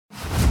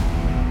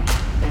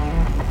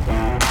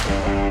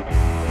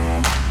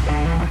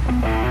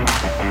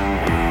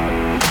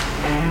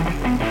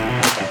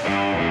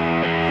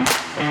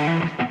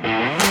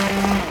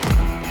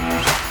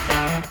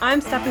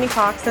I'm Stephanie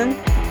Coxon.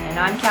 And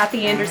I'm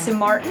Kathy Anderson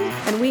Martin.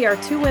 And we are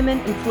two women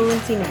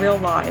influencing real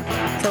lives.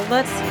 So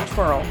let's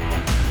twirl.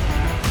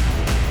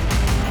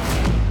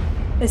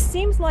 It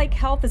seems like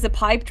health is a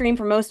pipe dream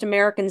for most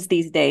Americans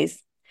these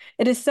days.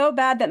 It is so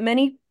bad that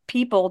many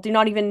people do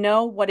not even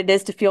know what it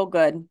is to feel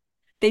good.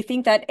 They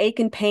think that ache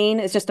and pain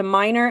is just a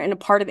minor and a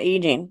part of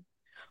aging.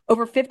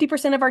 Over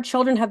 50% of our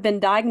children have been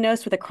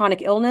diagnosed with a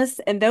chronic illness,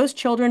 and those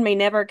children may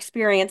never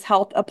experience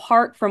health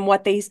apart from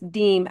what they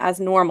deem as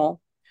normal.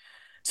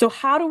 So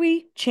how do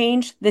we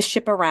change this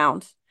ship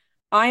around?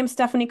 I am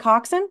Stephanie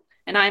Coxon.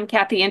 And I'm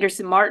Kathy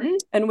Anderson Martin.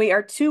 And we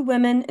are two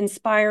women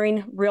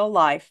inspiring real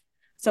life.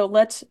 So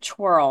let's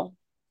twirl.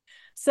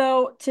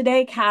 So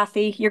today,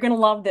 Kathy, you're going to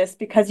love this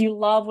because you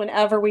love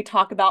whenever we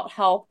talk about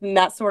health and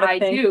that sort of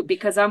thing. I do,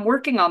 because I'm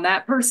working on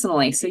that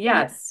personally. So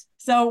yes.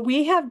 So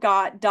we have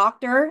got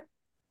Dr.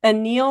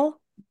 Anil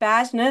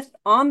Bajnath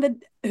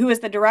who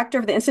is the director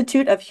of the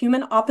Institute of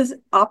Human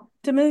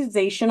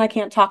Optimization. I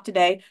can't talk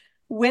today,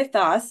 with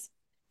us.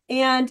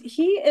 And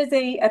he is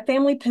a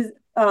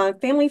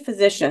family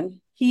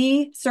physician.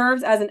 He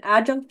serves as an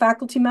adjunct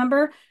faculty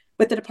member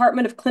with the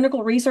Department of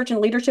Clinical Research and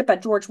Leadership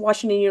at George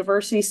Washington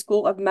University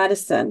School of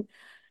Medicine.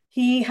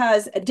 He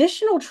has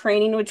additional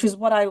training, which is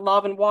what I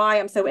love and why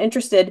I'm so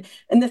interested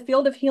in the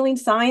field of healing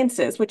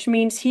sciences, which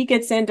means he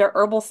gets into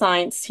herbal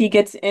science, he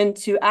gets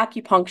into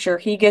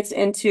acupuncture, he gets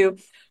into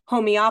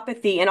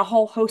homeopathy and a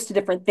whole host of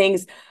different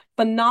things.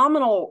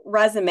 Phenomenal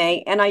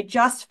resume. And I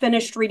just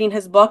finished reading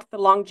his book, The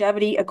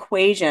Longevity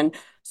Equation.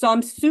 So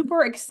I'm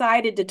super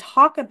excited to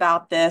talk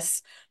about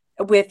this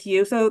with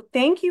you. So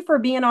thank you for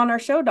being on our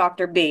show,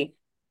 Dr. B.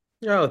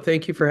 Oh,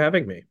 thank you for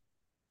having me.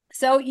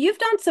 So you've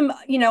done some,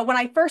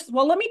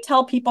 let me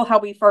tell people how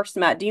we first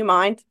met. Do you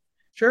mind?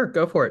 Sure,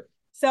 go for it.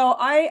 So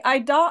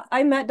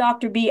I met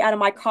Dr. B at a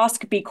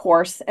microscopy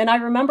course, and I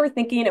remember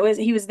thinking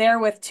he was there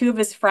with two of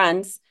his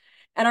friends.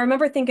 And I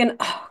remember thinking,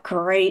 oh,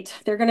 great,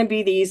 they're going to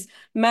be these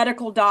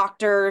medical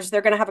doctors.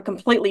 They're going to have a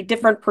completely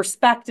different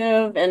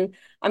perspective. And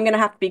I'm going to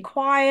have to be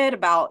quiet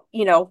about,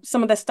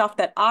 some of the stuff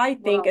that I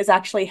think is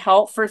actually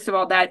helpful. First of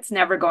all, that's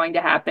never going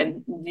to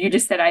happen. You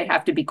just said I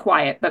have to be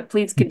quiet, but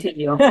please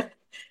continue.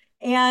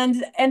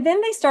 And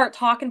then they start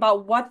talking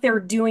about what they're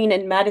doing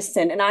in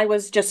medicine. And I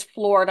was just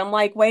floored. I'm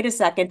like, wait a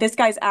second, this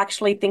guy's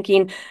actually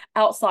thinking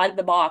outside of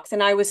the box.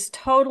 And I was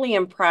totally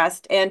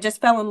impressed and just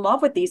fell in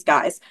love with these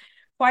guys.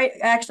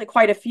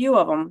 Quite a few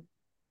of them,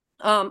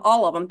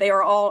 all of them. They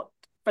are all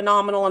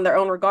phenomenal in their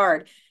own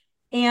regard.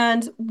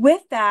 And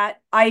with that,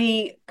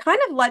 I kind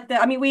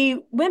of we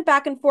went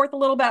back and forth a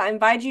little bit. I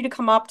invited you to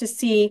come up to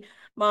see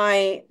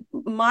my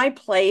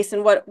place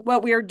and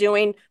what we were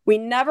doing. We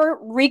never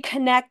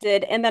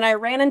reconnected. And then I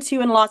ran into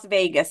you in Las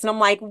Vegas and I'm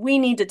like, we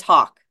need to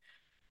talk.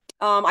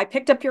 I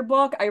picked up your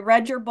book. I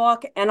read your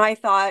book and I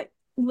thought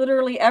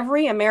literally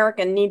every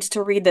American needs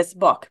to read this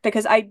book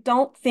because I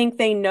don't think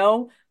they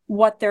know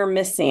what they're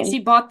missing. She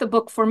bought the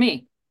book for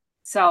me.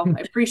 So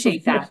I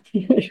appreciate that.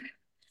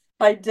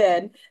 I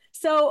did.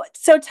 So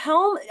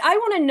I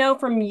want to know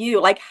from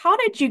you, how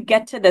did you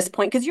get to this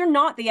point? Because you're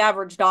not the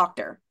average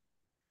doctor.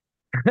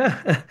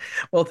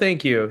 Well,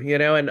 thank you.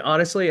 And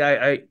honestly,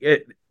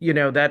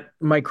 that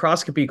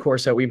microscopy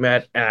course that we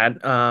met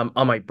at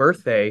on my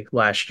birthday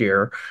last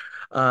year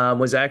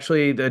was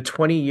actually the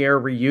 20-year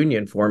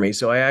reunion for me.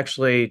 So I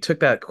actually took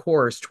that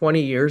course 20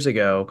 years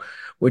ago,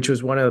 which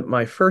was one of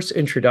my first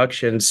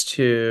introductions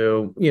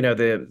to,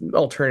 the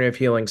alternative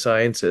healing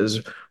sciences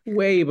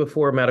way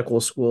before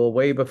medical school,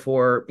 way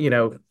before,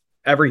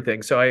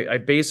 everything. So I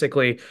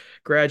basically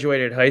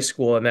graduated high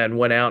school and then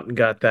went out and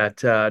got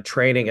that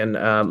training in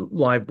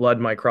live blood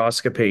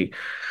microscopy.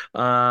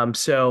 May I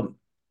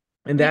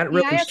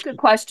ask a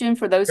question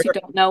for those who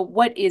don't know?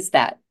 What is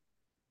that?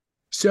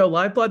 So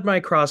live blood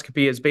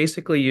microscopy is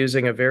basically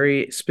using a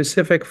very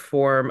specific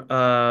form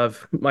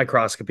of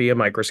microscopy, a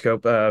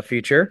microscope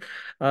feature,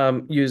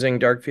 using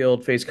dark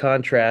field phase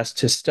contrast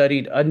to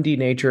study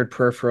undenatured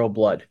peripheral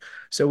blood.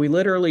 So we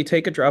literally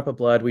take a drop of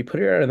blood, we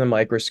put it under the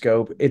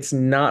microscope. It's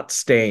not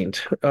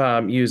stained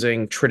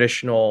using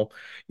traditional,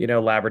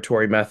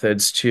 laboratory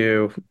methods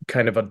to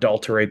kind of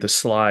adulterate the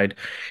slide.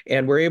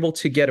 And we're able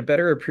to get a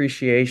better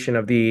appreciation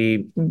of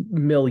the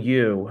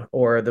milieu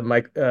or the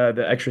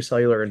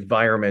extracellular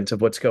environment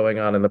of what's going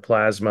on in the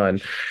plasma.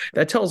 And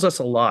that tells us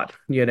a lot.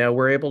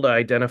 We're able to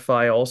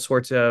identify all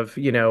sorts of,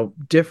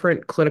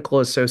 different clinical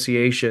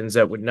associations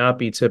that would not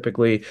be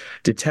typically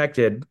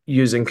detected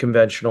using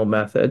conventional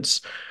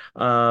methods.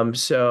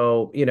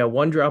 So,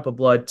 one drop of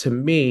blood to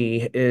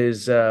me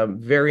is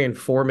very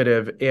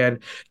informative and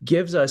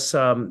gives us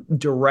some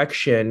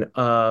direction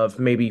of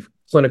maybe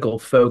clinical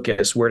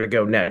focus, where to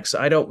go next.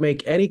 I don't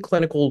make any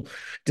clinical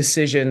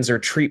decisions or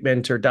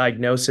treatment or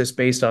diagnosis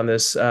based on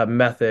this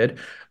method.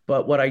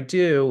 But what I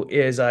do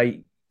is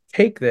I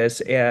take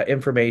this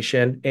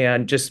information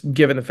and just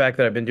given the fact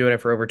that I've been doing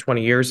it for over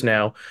 20 years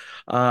now,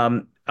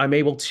 I'm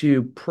able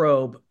to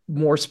probe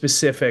more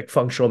specific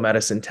functional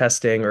medicine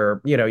testing or,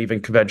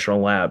 even conventional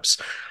labs.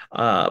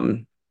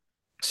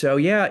 So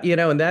yeah,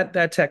 and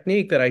that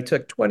technique that I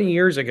took 20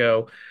 years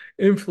ago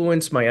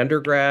influenced my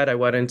undergrad. I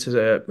went into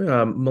the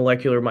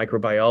molecular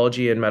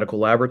microbiology and medical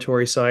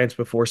laboratory science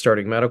before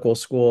starting medical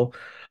school.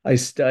 I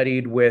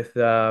studied with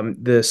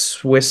the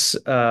Swiss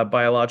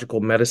Biological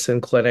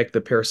Medicine Clinic,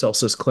 the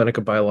Paracelsus Clinic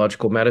of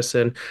Biological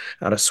Medicine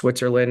out of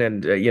Switzerland,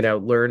 and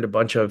learned a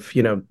bunch of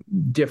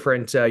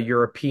different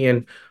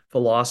European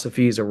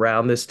philosophies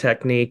around this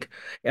technique.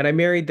 And I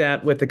married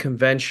that with the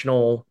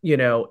conventional,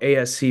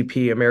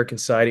 ASCP, American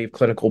Society of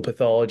Clinical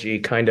Pathology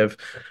kind of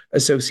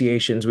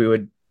associations we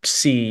would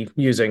see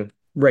using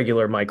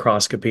regular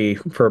microscopy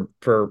for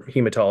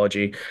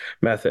hematology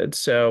methods.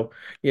 So,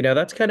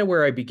 that's kind of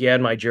where I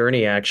began my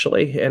journey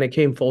actually, and it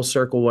came full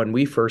circle when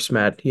we first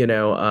met,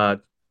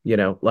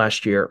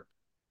 last year.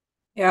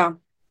 Yeah,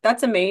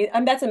 that's amazing.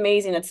 And that's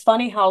amazing. It's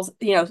funny how,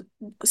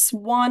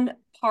 one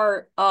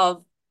part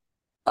of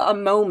a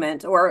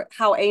moment or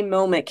how a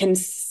moment can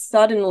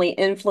suddenly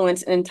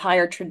influence an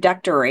entire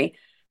trajectory,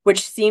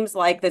 which seems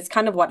like that's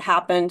kind of what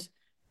happened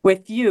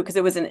with you because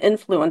it was an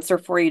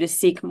influencer for you to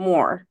seek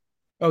more.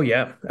 Oh,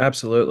 yeah,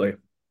 absolutely.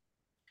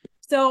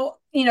 So,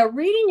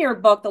 reading your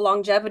book, The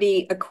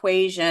Longevity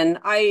Equation,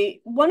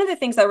 one of the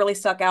things that really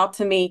stuck out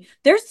to me,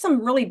 there's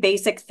some really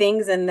basic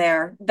things in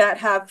there that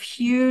have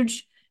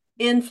huge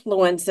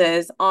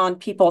influences on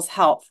people's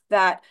health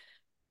that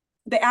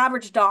the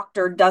average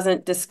doctor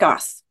doesn't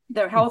discuss.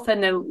 Their health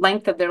and the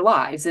length of their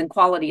lives and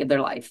quality of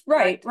their life.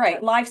 Right.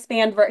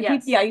 Lifespan.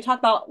 Yes. Yeah, you talk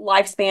about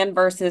lifespan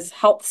versus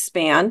health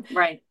span.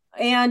 Right.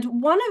 And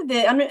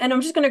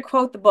I'm just going to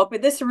quote the book,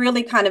 but this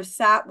really kind of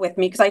sat with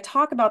me because I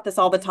talk about this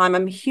all the time.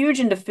 I'm huge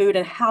into food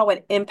and how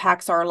it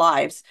impacts our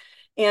lives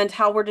and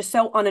how we're just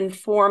so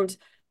uninformed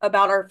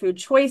about our food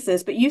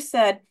choices. But you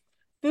said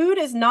food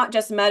is not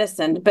just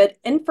medicine, but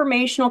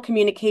informational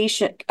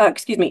communicating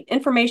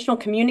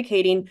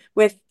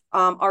with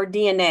our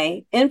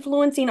DNA,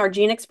 influencing our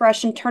gene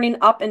expression, turning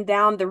up and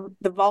down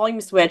the volume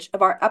switch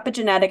of our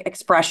epigenetic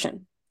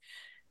expression.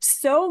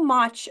 So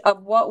much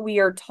of what we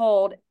are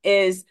told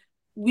is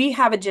we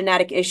have a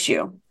genetic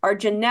issue. Our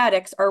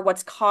genetics are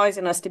what's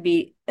causing us to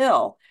be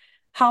ill.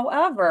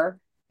 However,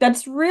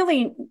 that's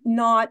really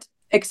not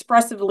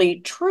expressively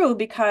true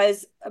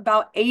because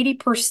about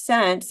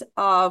 80%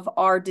 of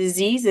our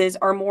diseases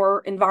are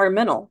more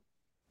environmental,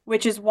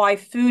 which is why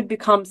food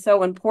becomes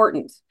so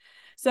important.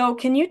 So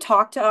can you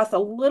talk to us a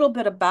little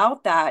bit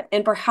about that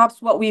and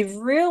perhaps what we've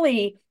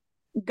really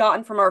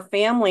gotten from our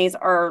families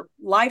are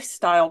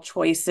lifestyle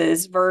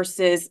choices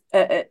versus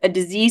a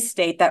disease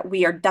state that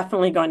we are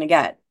definitely going to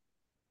get?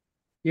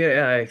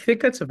 Yeah, I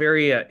think that's a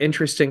very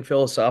interesting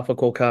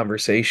philosophical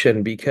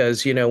conversation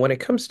because, when it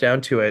comes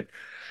down to it,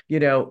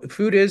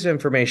 food is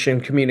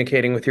information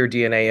communicating with your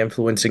DNA,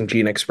 influencing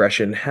gene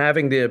expression,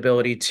 having the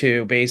ability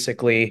to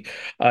basically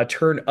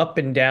turn up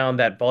and down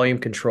that volume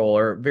control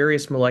or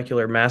various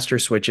molecular master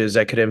switches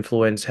that could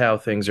influence how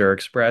things are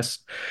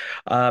expressed.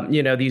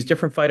 These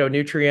different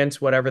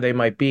phytonutrients, whatever they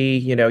might be,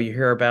 you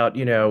hear about,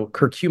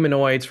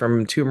 curcuminoids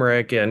from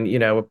turmeric and,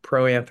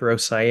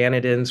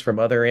 proanthocyanidins from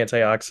other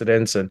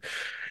antioxidants and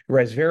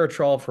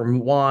resveratrol from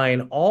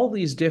wine, all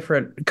these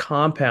different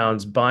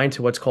compounds bind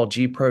to what's called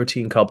G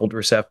protein coupled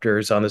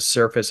receptors on the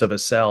surface of a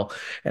cell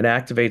and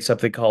activate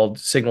something called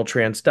signal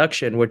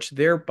transduction, which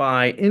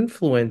thereby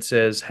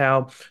influences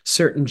how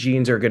certain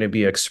genes are going to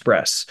be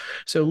expressed.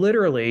 So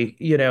literally,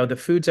 the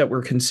foods that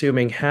we're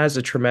consuming has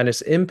a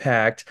tremendous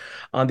impact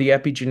on the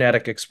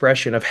epigenetic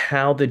expression of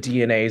how the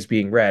DNA is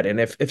being read.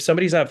 And if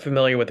somebody's not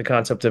familiar with the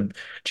concept of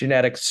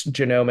genetics,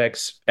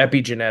 genomics,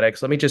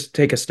 epigenetics, let me just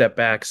take a step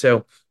back.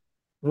 So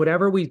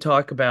whenever we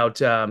talk about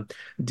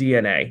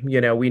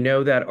DNA, we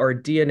know that our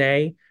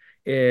DNA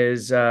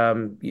is,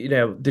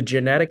 the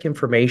genetic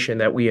information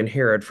that we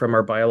inherit from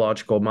our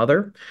biological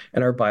mother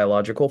and our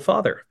biological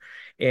father.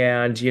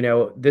 And,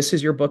 this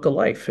is your book of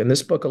life. And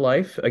this book of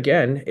life,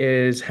 again,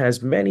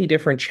 has many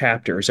different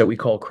chapters that we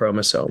call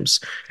chromosomes.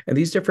 And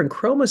these different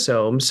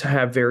chromosomes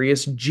have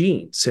various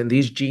genes. And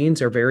these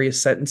genes are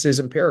various sentences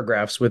and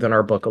paragraphs within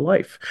our book of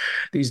life.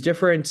 These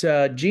different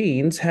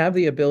genes have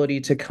the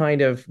ability to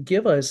kind of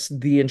give us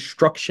the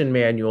instruction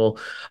manual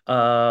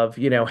of,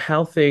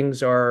 how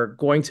things are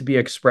going to be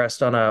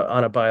expressed on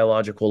a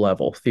biological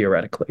level,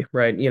 theoretically,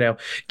 right?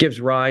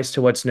 Gives rise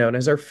to what's known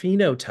as our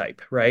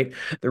phenotype, right?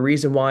 The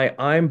reason why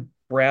I'm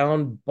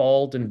brown,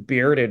 bald, and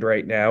bearded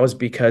right now is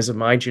because of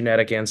my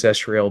genetic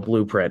ancestral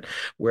blueprint,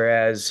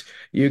 whereas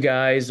you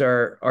guys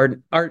are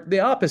the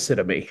opposite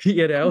of me,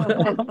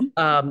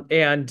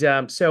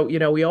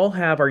 So we all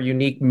have our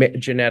unique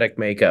genetic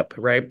makeup,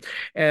 right?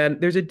 And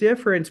there's a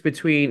difference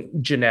between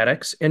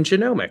genetics and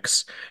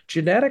genomics.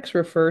 Genetics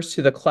refers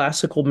to the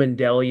classical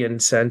Mendelian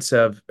sense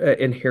of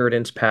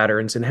inheritance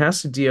patterns and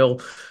has to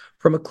deal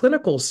from a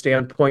clinical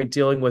standpoint,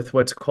 dealing with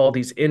what's called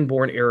these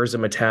inborn errors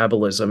of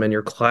metabolism and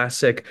your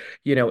classic,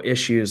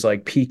 issues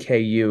like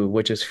PKU,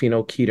 which is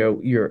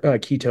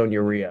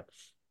phenylketonuria,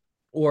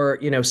 or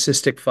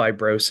cystic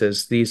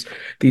fibrosis,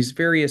 these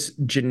various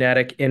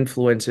genetic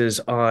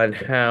influences on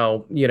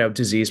how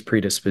disease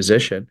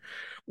predisposition.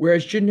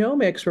 Whereas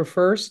genomics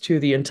refers to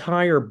the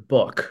entire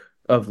book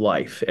of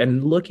life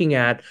and looking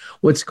at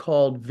what's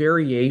called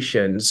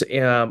variations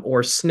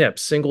or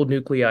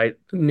SNPs,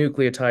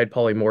 nucleotide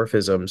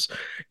polymorphisms.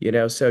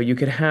 So you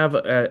could have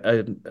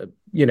a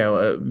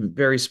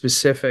very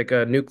specific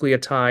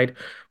nucleotide,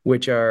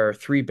 which are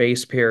three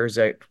base pairs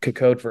that could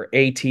code for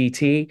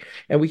ATT,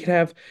 and we could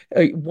have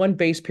one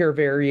base pair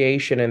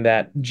variation in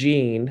that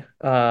gene,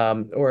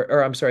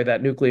 or I'm sorry,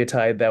 that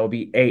nucleotide that would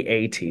be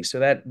AAT. So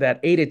that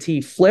A to T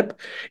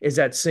flip is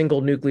that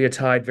single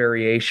nucleotide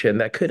variation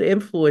that could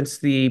influence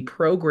the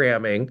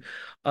programming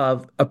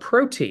of a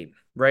protein,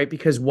 right?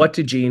 Because what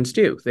do genes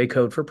do? They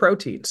code for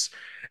proteins.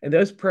 And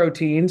those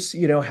proteins,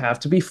 have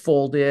to be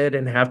folded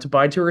and have to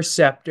bind to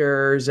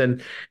receptors.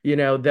 And,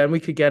 then we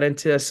could get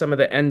into some of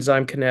the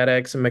enzyme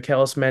kinetics and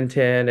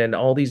Michaelis-Menten and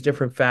all these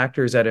different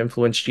factors that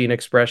influence gene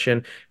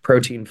expression,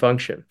 protein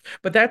function.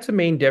 But that's the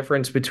main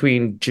difference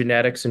between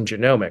genetics and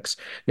genomics.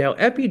 Now,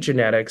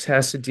 epigenetics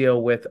has to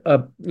deal with,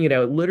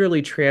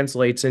 literally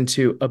translates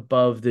into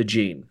above the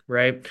gene,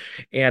 right?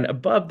 And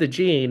above the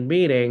gene,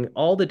 meaning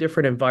all the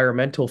different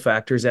environmental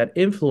factors that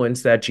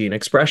influence that gene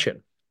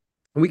expression.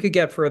 We could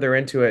get further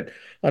into it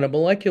on a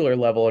molecular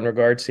level in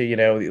regards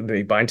to,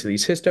 they bind to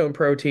these histone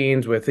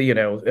proteins with,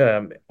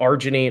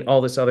 arginine, all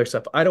this other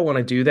stuff. I don't want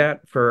to do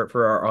that for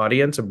our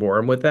audience and bore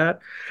them with that.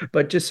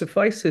 But just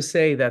suffice to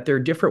say that there are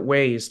different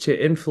ways to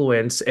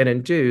influence and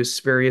induce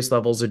various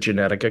levels of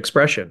genetic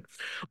expression.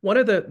 One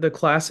of the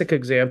classic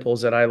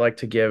examples that I like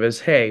to give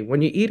is, hey,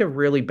 when you eat a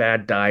really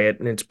bad diet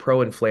and it's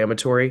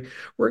pro-inflammatory,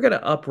 we're going to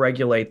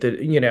upregulate the,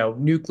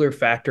 nuclear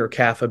factor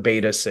kappa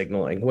beta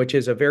signaling, which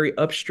is a very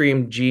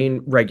upstream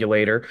gene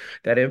regulator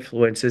that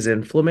influences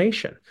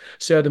inflammation.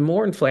 So the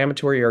more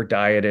inflammatory our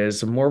diet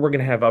is, the more we're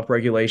going to have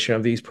upregulation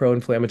of these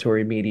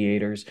pro-inflammatory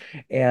mediators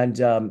and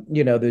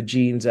the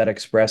genes that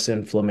express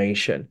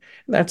inflammation.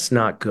 That's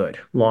not good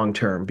long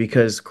term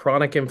because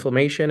chronic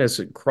inflammation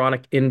is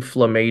chronic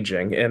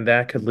inflammaging, and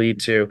that could lead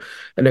to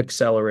an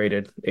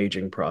accelerated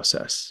aging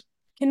process.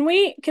 Can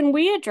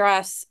we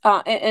address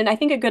and I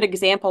think a good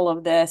example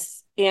of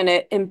this, and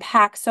it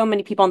impacts so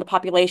many people in the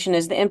population,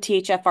 is the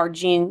MTHFR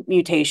gene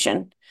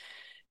mutation.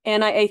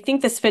 And I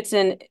think this fits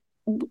in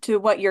to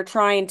what you're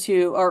trying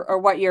to, or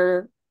what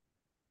you're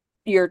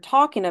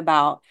talking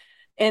about,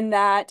 in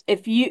that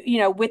if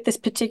with this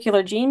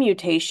particular gene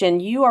mutation,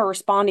 you are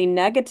responding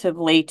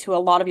negatively to a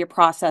lot of your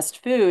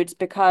processed foods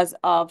because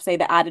of, say,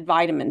 the added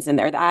vitamins in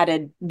there, the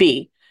added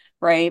B,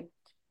 right?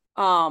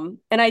 And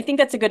I think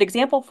that's a good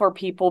example for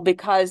people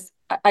because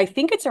I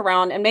think it's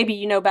around, and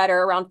maybe better,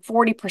 around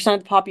 40%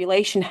 of the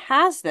population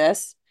has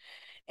this.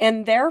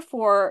 And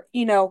therefore,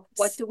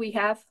 what do we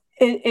have?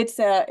 It's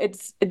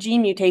a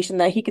gene mutation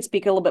that he could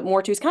speak a little bit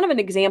more to. It's kind of an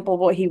example of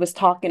what he was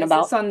talking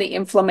about. Is this on the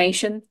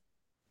inflammation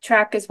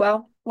track as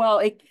well?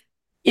 Well,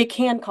 it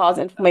can cause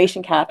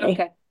inflammation, Kathy.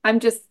 Okay. I'm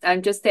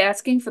just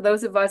asking for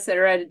those of us that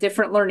are at a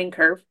different learning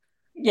curve.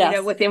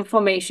 Yes. With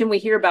inflammation, we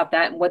hear about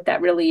that and what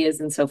that really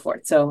is and so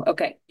forth. So,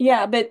 okay.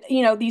 Yeah, but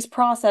these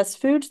processed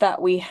foods that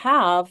we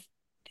have,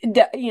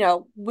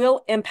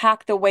 will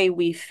impact the way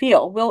we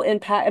feel. Will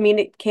impact. I mean,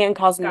 it can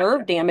cause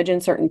nerve damage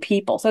in certain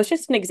people. So it's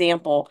just an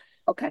example.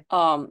 Okay.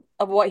 Of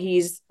what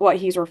he's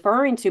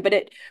referring to,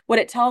 but what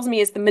it tells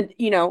me is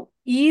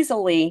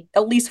easily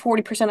at least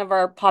 40% of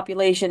our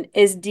population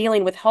is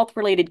dealing with health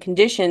related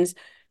conditions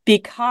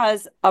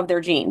because of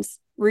their genes.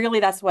 Really,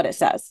 that's what it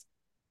says.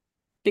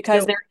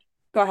 Because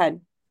go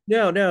ahead.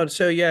 No.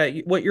 So yeah,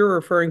 what you're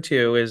referring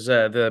to is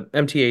the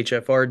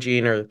MTHFR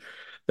gene or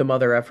the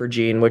mother effer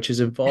gene, which is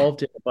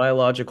involved in a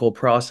biological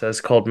process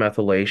called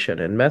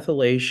methylation. And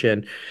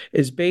methylation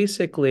is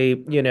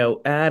basically,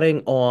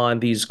 adding on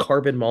these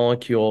carbon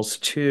molecules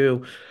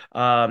to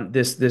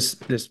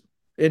this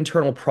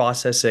internal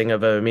processing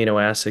of an amino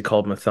acid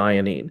called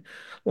methionine.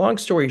 Long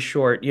story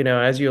short,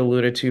 as you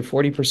alluded to,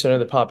 40% of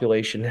the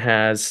population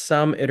has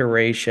some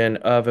iteration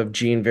of a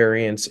gene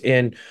variance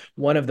in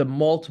one of the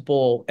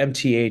multiple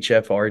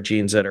MTHFR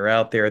genes that are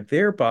out there,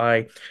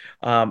 thereby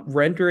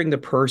rendering the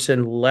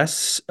person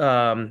less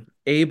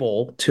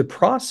able to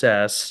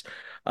process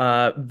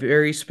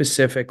very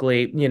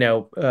specifically,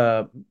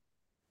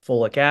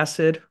 folic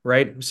acid,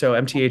 right? So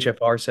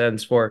MTHFR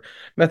stands for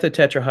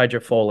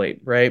methotetrahydrofolate,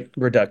 right?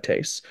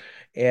 Reductase.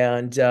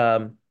 And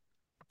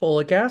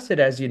folic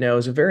acid, as you know,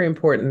 is a very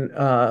important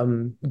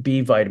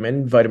B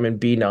vitamin, vitamin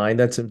B9,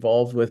 that's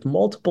involved with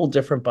multiple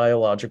different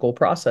biological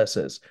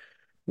processes.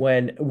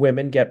 When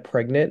women get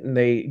pregnant and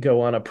they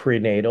go on a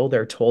prenatal,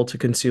 they're told to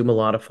consume a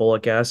lot of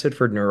folic acid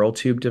for neural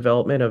tube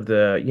development of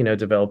the,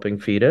 developing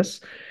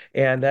fetus.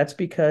 And that's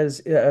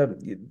because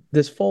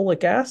this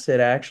folic acid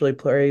actually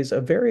plays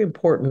a very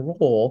important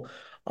role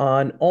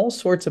on all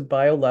sorts of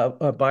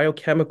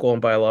biochemical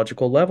and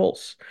biological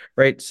levels,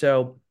 right?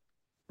 So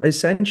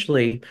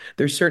essentially,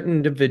 there's certain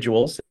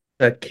individuals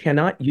that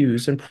cannot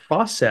use and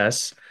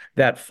process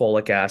that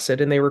folic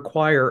acid, and they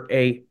require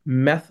a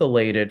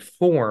methylated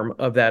form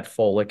of that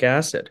folic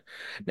acid.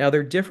 Now, there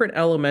are different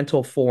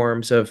elemental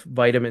forms of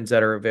vitamins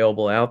that are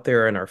available out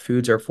there, and our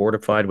foods are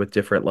fortified with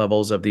different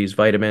levels of these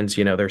vitamins.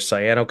 There's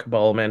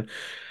cyanocobalamin,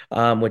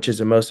 which is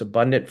the most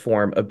abundant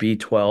form of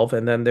B12.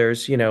 And then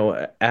there's,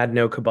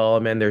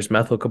 adenocobalamin, there's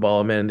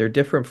methylcobalamin, and there are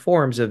different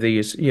forms of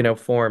these,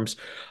 forms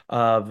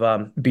of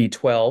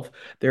B12.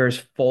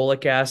 There's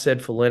folic acid,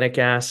 folinic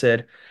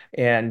acid,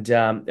 and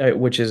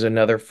which is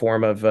another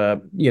form of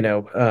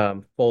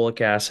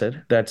folic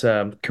acid that's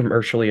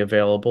commercially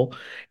available,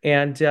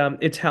 and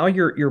it's how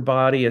your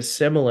body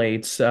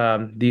assimilates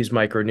these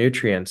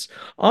micronutrients.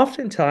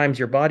 Oftentimes,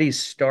 your body's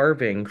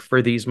starving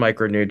for these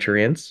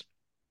micronutrients,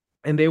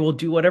 and they will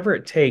do whatever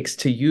it takes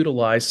to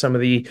utilize some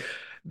of the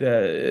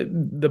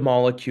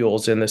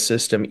molecules in the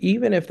system,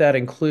 even if that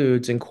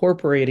includes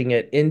incorporating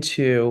it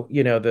into,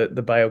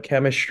 the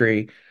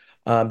biochemistry,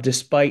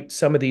 despite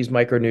some of these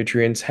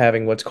micronutrients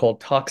having what's called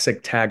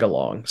toxic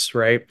tagalongs,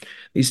 right?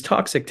 These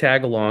toxic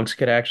tagalongs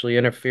could actually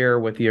interfere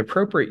with the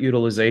appropriate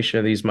utilization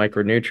of these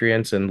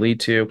micronutrients and lead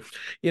to,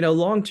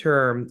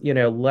 long-term,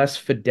 less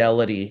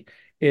fidelity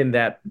in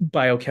that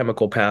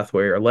biochemical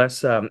pathway, or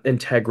less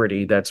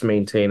integrity that's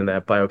maintained in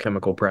that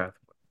biochemical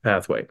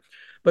pathway.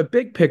 But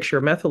big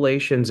picture,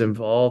 methylation's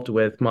involved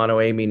with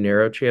monoamine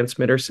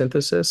neurotransmitter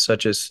synthesis,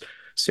 such as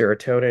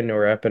serotonin,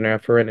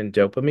 norepinephrine, and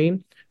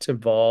dopamine. It's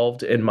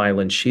involved in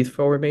myelin sheath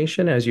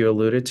formation, as you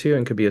alluded to,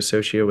 and could be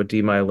associated with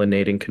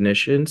demyelinating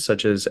conditions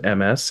such as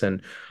MS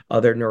and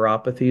other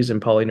neuropathies and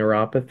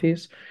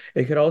polyneuropathies.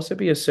 It could also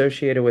be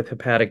associated with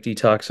hepatic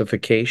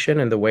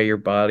detoxification and the way your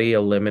body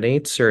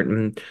eliminates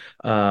certain,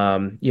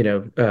 toxins,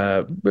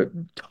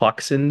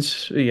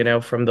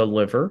 from the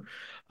liver.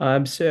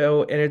 And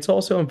it's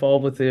also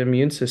involved with the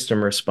immune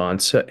system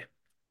response. So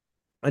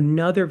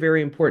another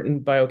very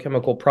important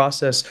biochemical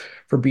process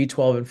for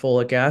B12 and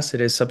folic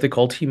acid is something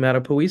called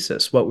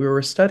hematopoiesis, what we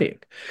were studying,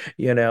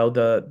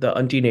 the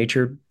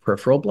undenatured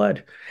peripheral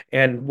blood.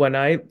 And when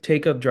I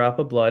take a drop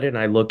of blood and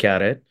I look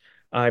at it,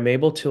 I'm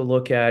able to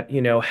look at,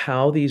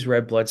 how these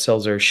red blood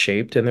cells are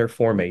shaped in their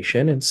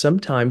formation. And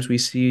sometimes we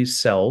see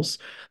cells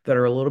that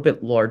are a little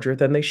bit larger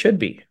than they should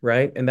be,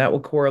 right? And that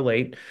will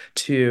correlate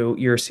to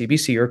your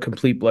CBC, or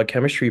complete blood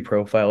chemistry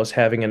profile, as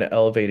having an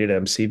elevated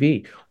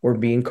MCV, or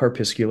mean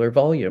corpuscular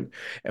volume.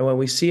 And when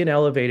we see an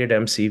elevated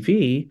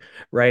MCV,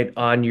 right,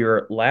 on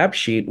your lab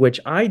sheet, which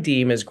I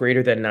deem as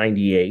greater than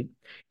 98,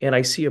 and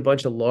I see a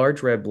bunch of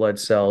large red blood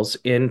cells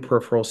in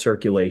peripheral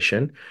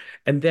circulation,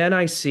 and then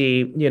I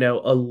see,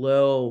 a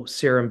low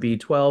serum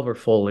B12 or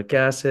folic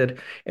acid,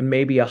 and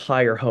maybe a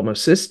higher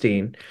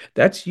homocysteine,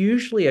 that's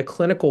usually a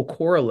clinical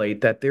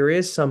correlate that there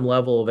is some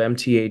level of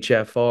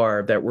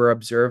MTHFR that we're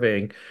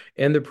observing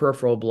in the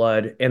peripheral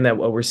blood, and that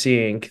what we're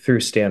seeing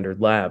through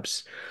standard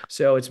labs.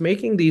 So it's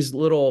making these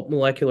little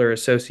molecular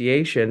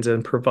associations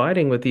and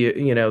providing with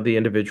the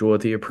individual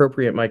with the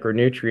appropriate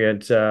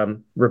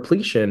micronutrient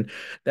repletion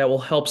that will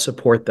help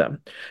support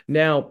them.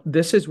 Now,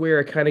 this is where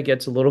it kind of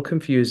gets a little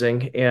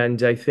confusing, and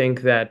I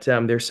think that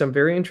there's some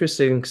very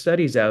interesting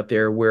studies out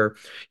there where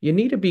you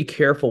need to be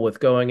careful with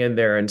going in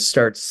there and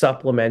start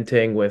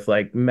supplementing with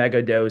like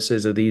mega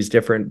doses of these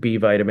different B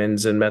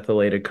vitamins and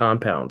methylated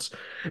compounds,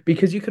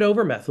 because you could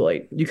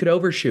overmethylate, you could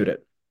overshoot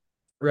it.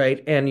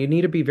 Right. And you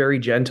need to be very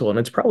gentle. And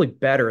it's probably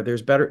better.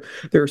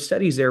 There are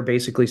studies there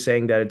basically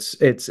saying that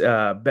it's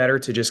better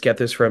to just get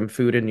this from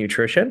food and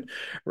nutrition,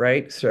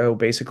 right? So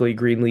basically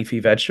green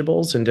leafy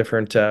vegetables and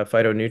different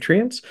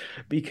phytonutrients,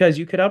 because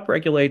you could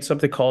upregulate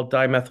something called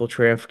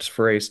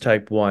dimethyltransferase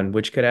type 1,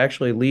 which could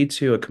actually lead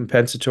to a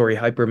compensatory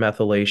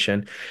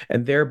hypermethylation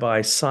and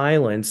thereby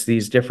silence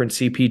these different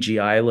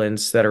CPG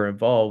islands that are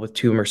involved with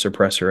tumor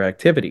suppressor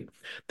activity.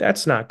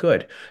 That's not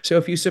good. So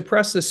if you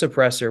suppress the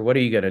suppressor, what are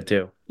you going to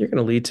do? You're going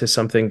to lead to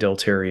something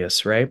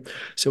deleterious, right?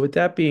 So with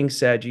that being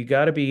said, you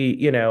got to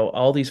be,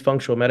 all these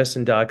functional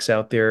medicine docs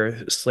out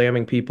there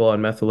slamming people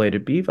on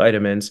methylated B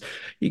vitamins.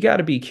 You got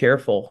to be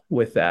careful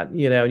with that.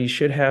 You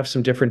should have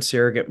some different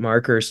surrogate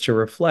markers to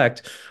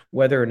reflect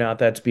whether or not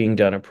that's being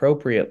done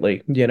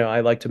appropriately. I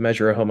like to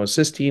measure a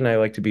homocysteine. I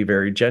like to be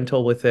very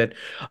gentle with it.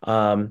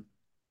 I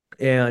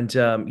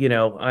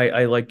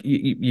like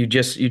you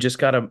just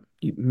gotta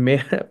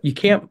you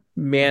can't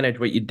manage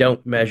what you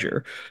don't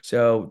measure.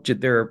 So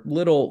there are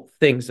little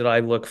things that I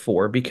look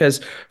for, because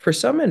for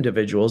some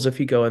individuals, if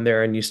you go in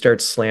there and you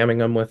start slamming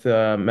them with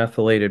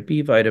methylated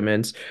B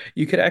vitamins,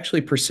 you could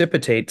actually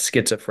precipitate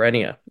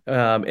schizophrenia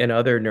and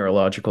other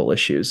neurological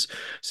issues.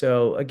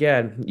 So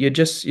again, you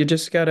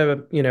just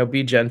gotta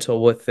be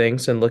gentle with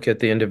things and look at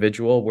the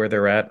individual, where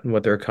they're at and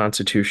what their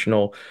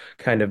constitutional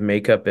kind of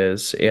makeup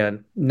is,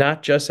 and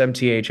not just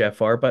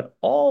MTHFR, but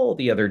all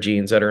the other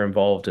genes that are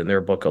involved in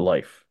their book of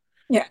life.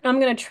 Yeah, I'm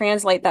going to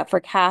translate that for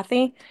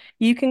Kathy.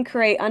 You can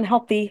create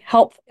unhealthy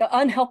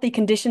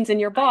conditions in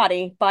your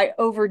body by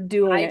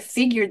overdoing it. I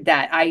figured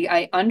that.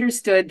 I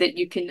understood that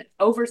you can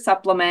over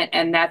supplement,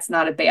 and that's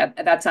not a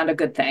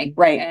good thing.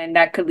 Right. And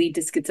that could lead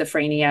to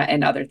schizophrenia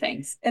and other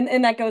things.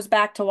 And that goes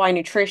back to why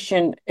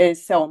nutrition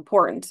is so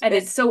important. And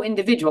it's so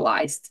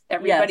individualized.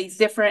 Everybody's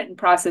different and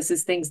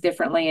processes things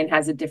differently and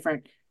has a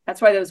different.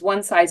 That's why those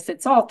one size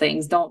fits all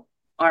things don't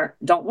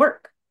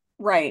work.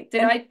 Right.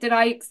 Did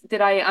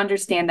I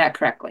understand that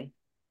correctly?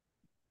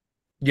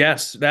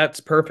 Yes, that's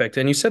perfect.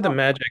 And you said the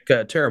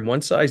magic term,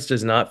 one size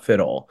does not fit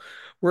all.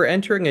 We're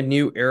entering a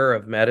new era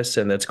of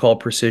medicine that's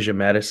called precision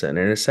medicine.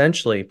 And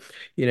essentially,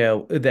 the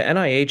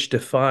NIH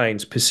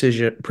defines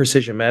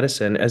precision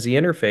medicine as the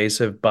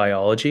interface of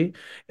biology,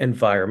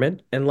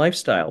 environment, and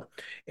lifestyle.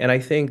 And I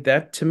think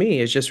that to me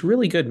is just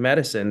really good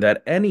medicine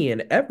that any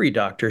and every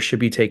doctor should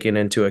be taking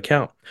into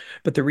account.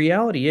 But the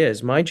reality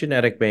is, my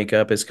genetic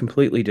makeup is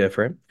completely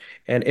different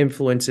and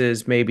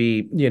influences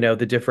maybe,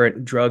 the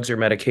different drugs or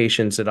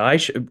medications that I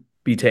should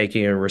be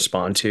taking and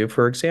respond to.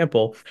 For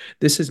example,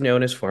 this is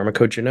known as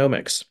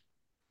pharmacogenomics.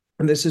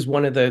 And this is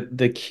one of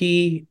the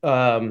key,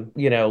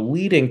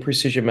 leading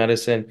precision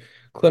medicine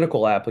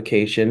clinical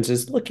applications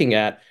is looking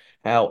at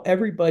how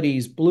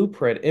everybody's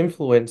blueprint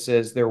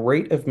influences their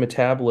rate of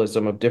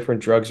metabolism of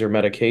different drugs or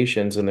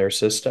medications in their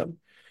system,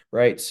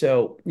 right?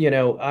 So,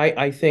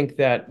 I think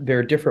that there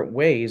are different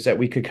ways that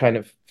we could kind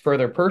of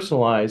further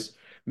personalize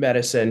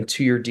medicine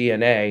to your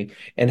DNA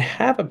and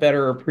have a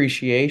better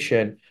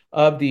appreciation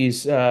of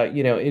these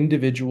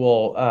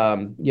individual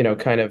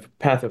kind of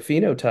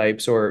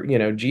pathophenotypes or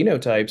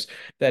genotypes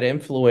that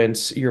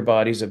influence your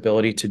body's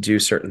ability to do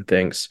certain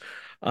things.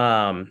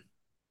 um,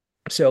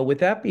 so with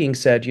that being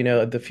said,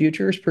 the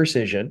future is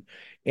precision.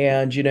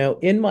 And,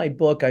 in my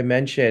book, I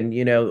mentioned,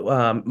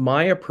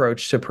 my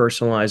approach to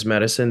personalized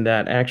medicine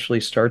that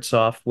actually starts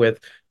off with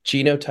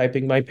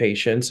genotyping my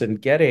patients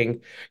and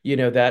getting,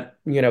 that,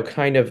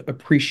 kind of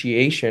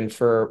appreciation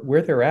for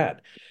where they're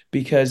at.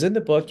 Because in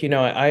the book,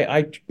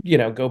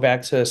 go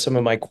back to some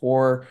of my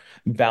core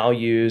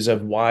values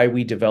of why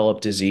we develop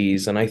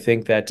disease. And I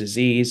think that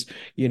disease,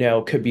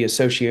 could be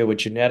associated with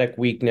genetic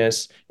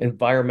weakness,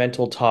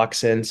 environmental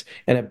toxins,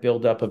 and a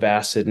buildup of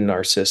acid in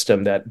our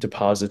system that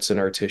deposits in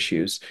our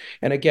tissues.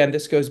 And again,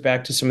 this goes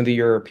back to some of the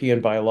European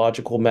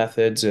biological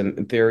methods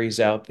and theories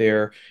out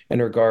there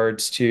in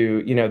regards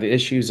to, the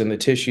issues in the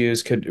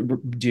tissues could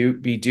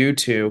be due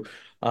to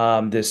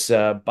this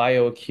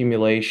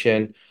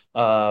bioaccumulation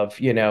of,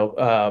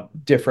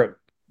 different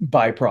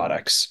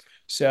byproducts.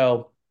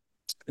 So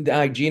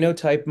I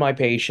genotype my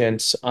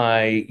patients.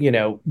 I,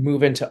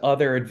 move into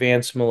other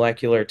advanced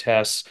molecular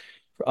tests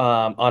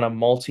on a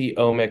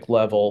multi-omic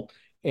level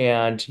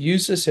and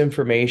use this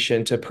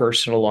information to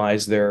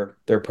personalize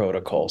their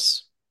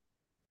protocols.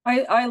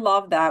 I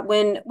love that.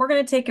 When we're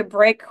going to take a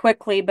break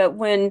quickly, but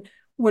when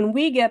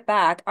we get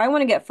back, I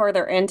want to get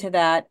further into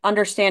that,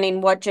 understanding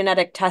what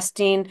genetic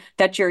testing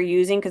that you're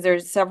using, because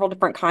there's several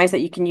different kinds that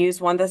you can use.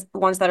 Ones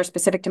that are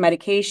specific to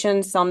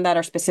medication, some that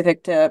are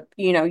specific to,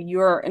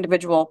 your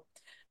individual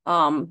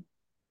um,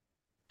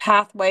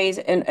 pathways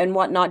and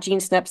whatnot, gene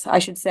SNPs, I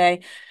should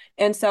say.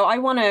 And so I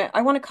want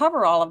to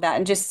cover all of that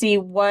and just see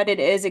what it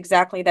is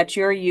exactly that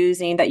you're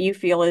using that you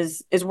feel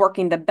is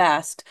working the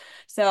best.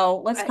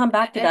 So let's come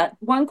back to that.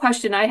 One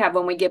question I have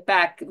when we get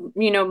back,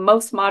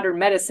 most modern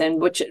medicine,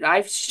 which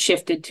I've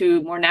shifted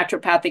to more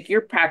naturopathic,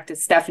 your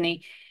practice,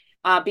 Stephanie,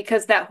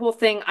 because that whole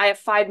thing, I have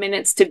 5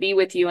 minutes to be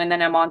with you and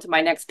then I'm on to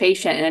my next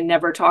patient and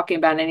never talking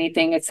about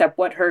anything except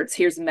what hurts,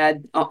 here's a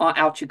med,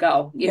 out you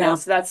go.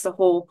 So that's the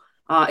whole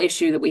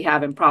issue that we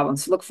have in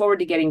problems. So look forward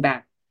to getting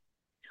back.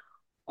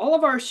 All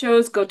of our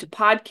shows go to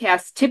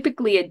podcasts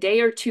typically a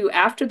day or two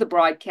after the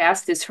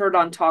broadcast is heard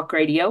on talk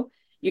radio.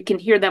 You can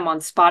hear them on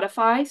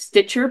Spotify,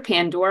 Stitcher,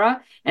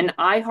 Pandora, and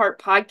iHeart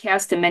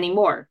Podcast, and many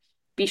more.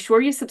 Be sure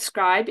you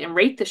subscribe and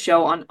rate the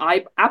show on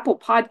Apple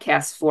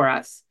Podcasts for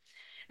us.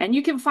 And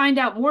you can find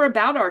out more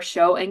about our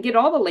show and get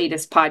all the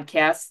latest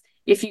podcasts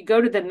if you go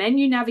to the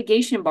menu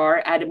navigation bar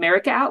at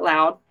America Out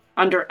Loud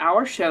under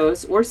our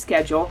shows or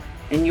schedule,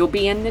 and you'll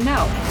be in the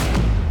know.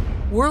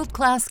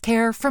 World-class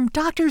care from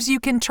doctors you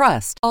can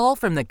trust, all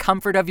from the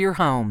comfort of your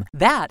home.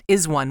 That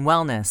is One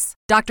Wellness.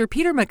 Dr.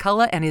 Peter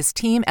McCullough and his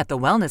team at The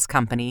Wellness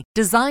Company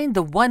designed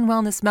the One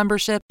Wellness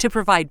membership to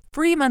provide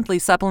free monthly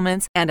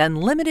supplements and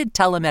unlimited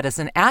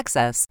telemedicine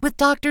access with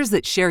doctors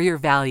that share your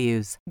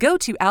values. Go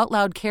to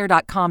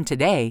OutLoudCare.com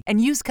today and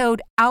use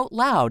code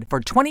OUTLOUD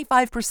for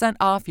 25%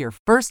 off your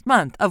first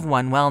month of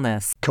One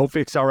Wellness.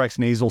 Cofix RX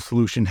Nasal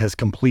Solution has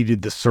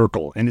completed the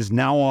circle and is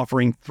now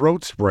offering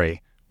throat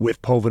spray with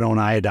povidone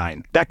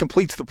iodine. That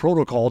completes the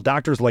protocol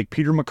doctors like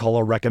Peter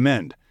McCullough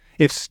recommend.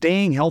 If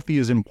staying healthy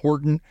is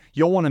important,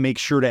 you'll want to make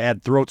sure to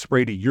add throat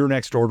spray to your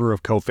next order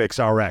of Cofix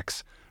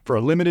RX. For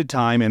a limited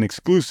time and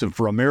exclusive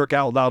for America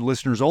Out Loud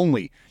listeners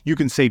only, you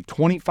can save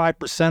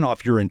 25%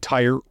 off your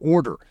entire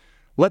order.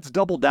 Let's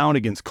double down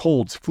against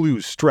colds, flus,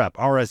 strep,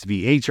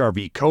 RSV,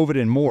 HRV,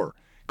 COVID, and more.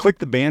 Click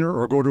the banner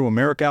or go to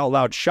America Out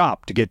Loud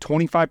shop to get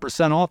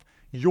 25% off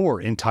your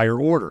entire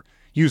order.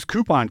 Use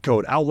coupon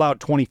code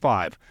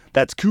OUTLOUD25.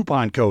 That's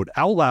coupon code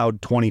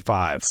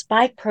OUTLOUD25.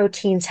 Spike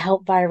proteins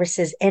help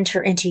viruses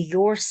enter into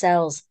your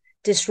cells,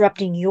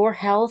 disrupting your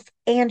health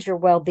and your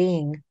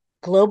well-being.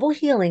 Global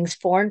Healing's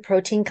Foreign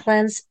Protein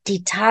Cleanse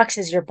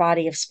detoxes your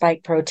body of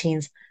spike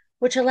proteins,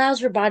 which allows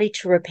your body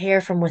to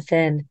repair from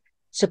within,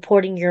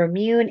 supporting your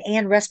immune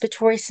and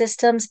respiratory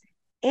systems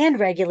and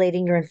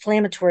regulating your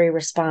inflammatory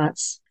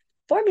response.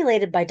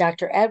 Formulated by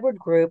Dr. Edward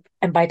Group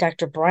and by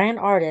Dr. Brian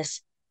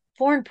Ardis,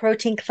 Foreign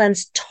Protein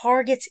Cleanse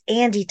targets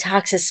and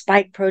detoxes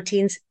spike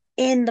proteins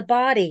in the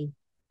body.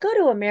 Go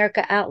to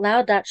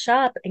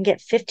americaoutloud.shop and get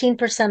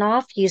 15%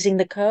 off using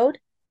the code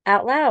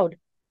OUTLOUD.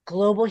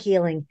 Global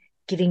healing,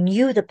 giving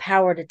you the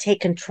power to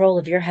take control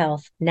of your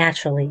health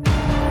naturally.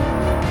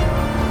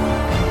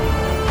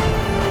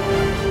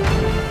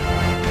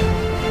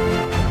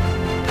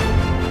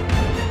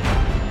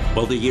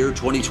 Well, the year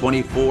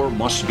 2024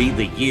 must be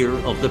the year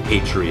of the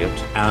Patriot,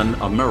 and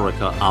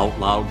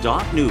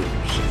AmericaOutloud.news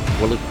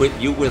will equip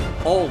you with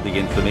all the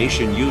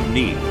information you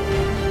need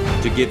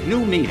to give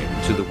new meaning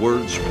to the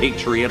words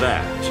Patriot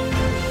Act.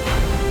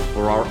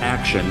 For our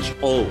actions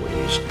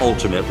always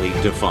ultimately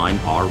define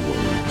our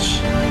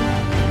words.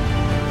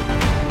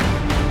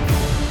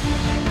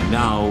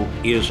 Now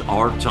is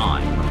our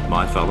time,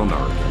 my fellow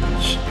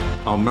Americans.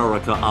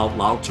 America Out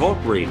Loud Talk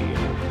Radio.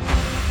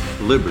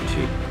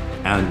 Liberty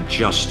and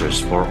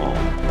justice for all.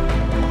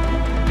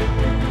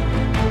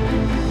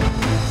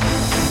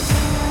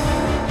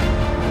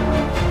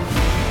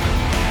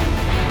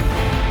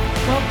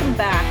 Welcome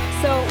back.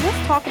 So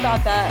let's talk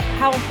about that,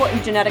 how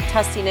important genetic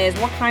testing is.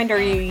 What kind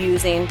are you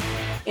using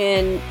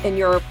in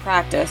your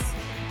practice?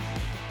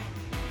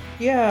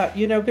 Yeah,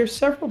 there's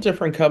several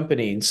different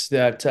companies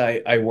that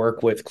I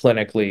work with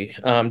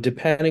clinically,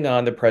 depending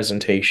on the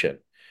presentation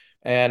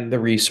and the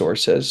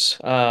resources.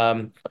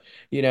 As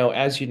you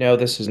know,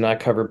 this is not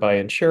covered by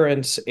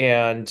insurance,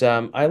 and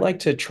I like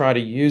to try to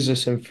use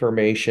this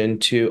information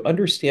to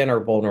understand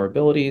our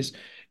vulnerabilities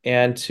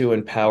and to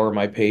empower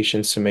my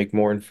patients to make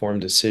more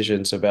informed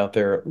decisions about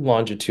their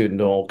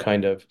longitudinal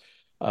kind of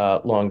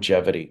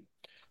longevity.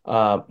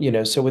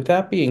 So with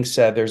that being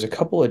said, there's a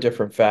couple of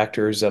different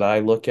factors that I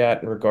look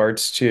at in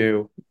regards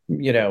to,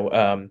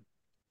 choosing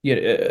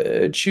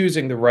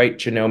the right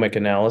genomic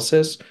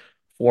analysis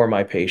for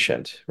my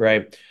patient,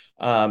 right?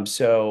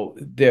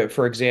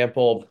 For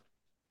example,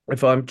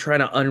 if I'm trying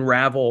to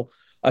unravel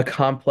a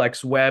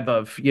complex web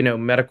of,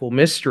 medical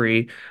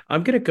mystery,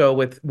 I'm going to go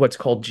with what's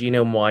called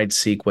genome-wide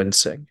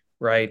sequencing,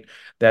 right?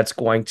 That's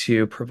going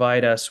to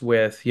provide us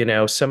with,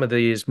 some of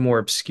these more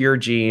obscure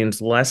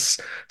genes, less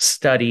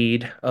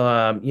studied,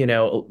 that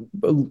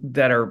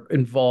are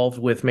involved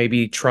with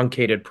maybe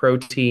truncated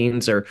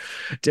proteins or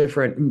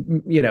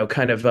different,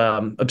 kind of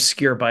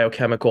obscure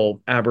biochemical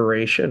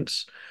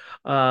aberrations.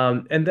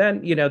 And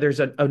then, there's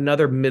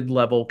another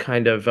mid-level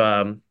kind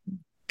of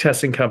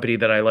testing company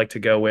that I like to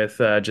go with,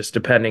 just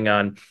depending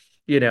on,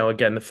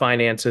 again, the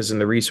finances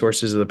and the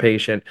resources of the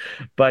patient.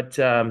 But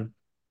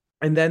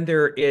and then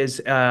there is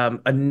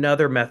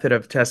another method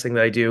of testing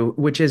that I do,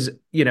 which is,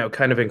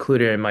 kind of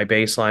included in my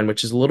baseline,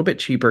 which is a little bit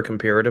cheaper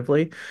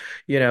comparatively.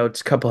 It's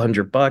a couple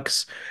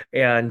 $100.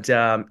 And,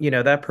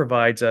 that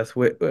provides us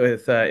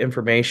with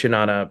information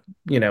on a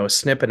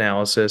SNP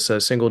analysis,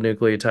 a single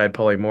nucleotide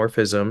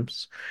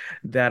polymorphisms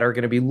that are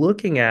going to be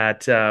looking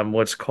at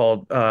what's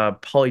called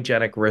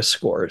polygenic risk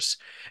scores.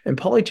 And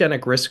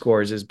polygenic risk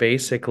scores is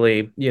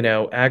basically,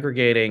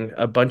 aggregating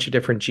a bunch of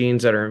different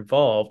genes that are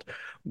involved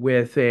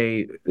with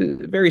a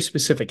very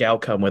specific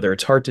outcome, whether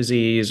it's heart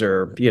disease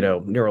or,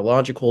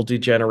 neurological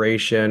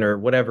degeneration or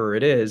whatever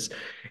it is.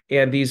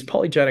 And these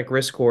polygenic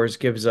risk scores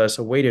gives us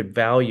a weighted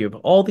value of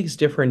all these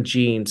different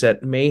genes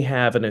that may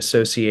have an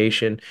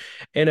association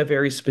in a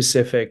very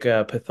specific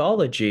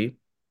pathology.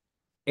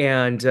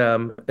 And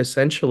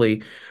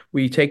essentially,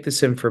 we take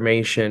this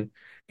information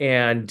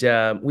and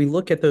we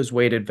look at those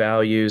weighted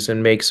values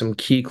and make some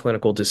key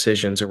clinical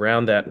decisions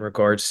around that in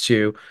regards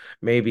to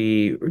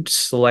maybe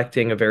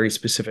selecting a very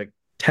specific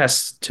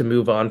test to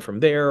move on from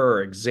there,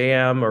 or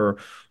exam, or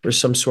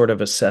some sort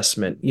of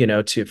assessment,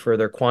 to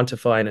further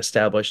quantify and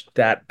establish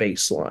that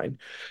baseline.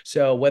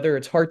 So whether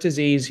it's heart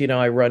disease,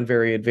 I run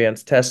very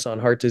advanced tests on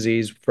heart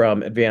disease,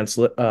 from advanced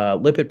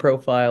lipid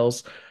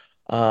profiles,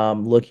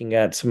 looking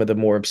at some of the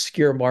more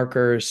obscure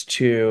markers,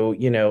 to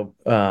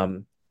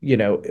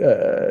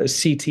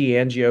CT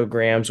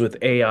angiograms with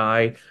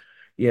AI,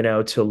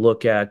 to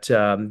look at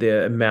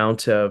the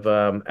amount of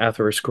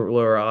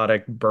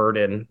atherosclerotic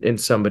burden in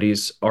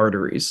somebody's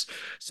arteries.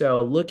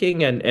 So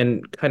looking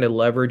and kind of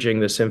leveraging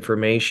this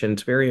information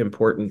is very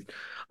important.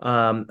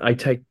 I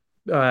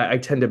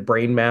tend to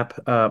brain map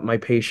my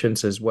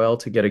patients as well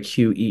to get a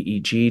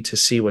QEEG to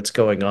see what's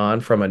going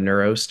on from a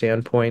neuro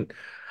standpoint.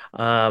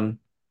 And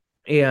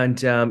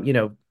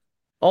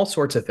all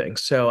sorts of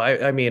things. So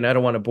I mean, I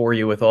don't want to bore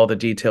you with all the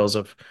details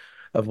of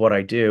what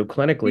I do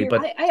clinically,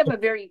 but I have a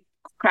very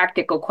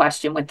practical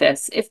question with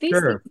this. If these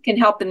sure. things can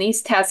help, and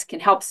these tests can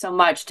help so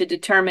much to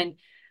determine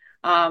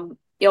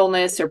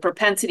illness or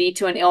propensity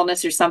to an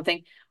illness or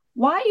something,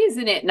 why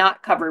isn't it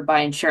not covered by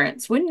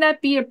insurance? Wouldn't that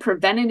be a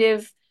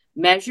preventative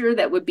measure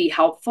that would be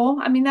helpful?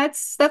 I mean,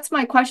 that's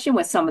my question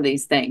with some of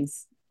these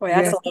things. Boy,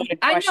 that's a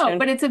loaded question. I know,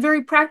 but it's a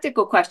very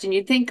practical question.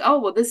 You'd think, oh,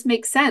 well, this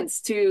makes sense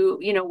to,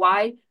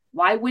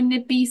 why wouldn't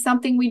it be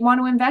something we'd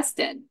want to invest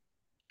in?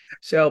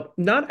 So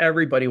not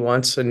everybody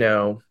wants to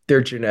know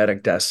their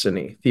genetic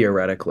destiny,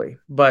 theoretically,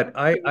 but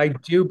I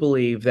do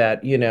believe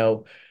that,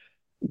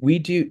 we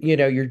do,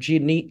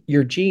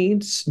 your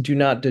genes do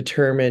not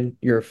determine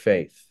your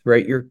faith,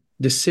 right?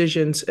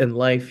 decisions in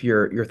life,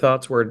 your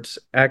thoughts, words,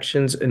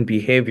 actions, and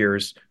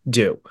behaviors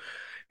do.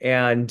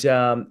 And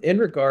in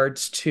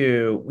regards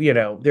to,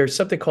 there's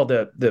something called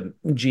the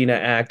GINA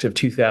Act of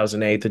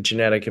 2008, the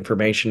Genetic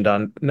Information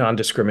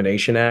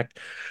Non-Discrimination Act.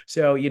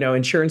 So,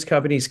 insurance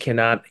companies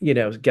cannot,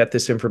 get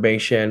this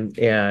information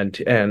and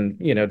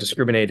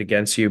discriminate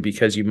against you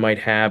because you might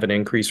have an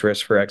increased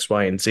risk for X,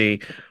 Y, and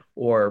Z,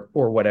 or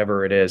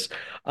whatever it is.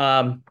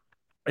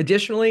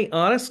 Additionally,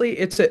 honestly,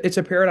 it's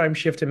a paradigm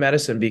shift in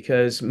medicine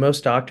because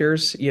most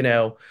doctors,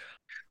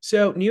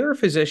 so newer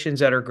physicians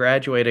that are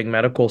graduating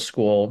medical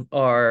school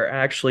are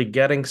actually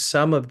getting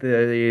some of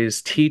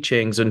these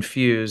teachings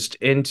infused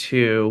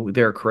into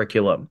their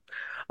curriculum.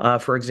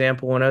 For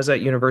example, when I was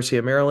at University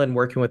of Maryland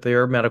working with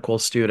their medical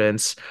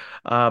students,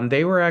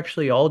 they were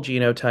actually all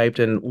genotyped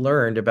and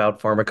learned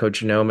about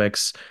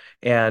pharmacogenomics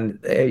and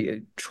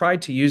they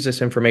tried to use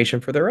this information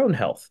for their own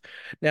health.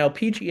 Now,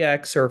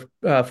 PGX or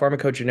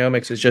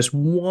pharmacogenomics is just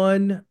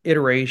one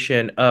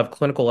iteration of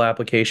clinical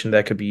application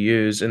that could be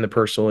used in the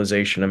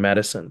personalization of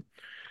medicine.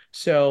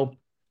 So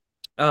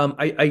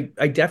I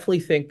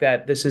definitely think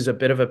that this is a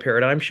bit of a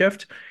paradigm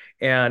shift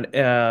and,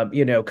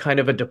 kind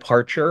of a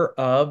departure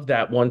of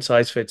that one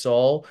size fits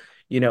all,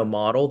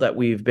 model that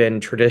we've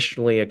been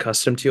traditionally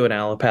accustomed to in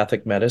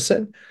allopathic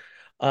medicine.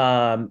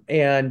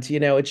 And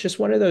it's just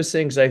one of those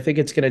things. I think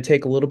it's going to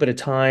take a little bit of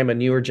time, a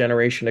newer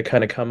generation to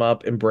kind of come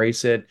up,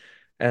 embrace it,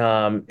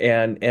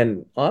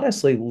 and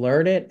honestly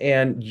learn it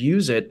and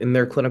use it in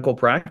their clinical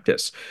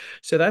practice.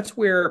 So that's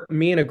where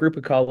me and a group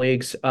of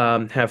colleagues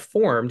have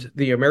formed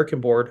the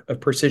American Board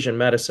of Precision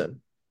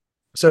Medicine.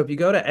 So if you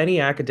go to any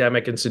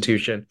academic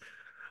institution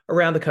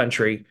around the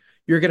country,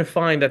 you're going to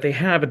find that they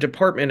have a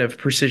department of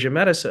precision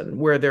medicine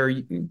where they're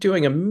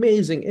doing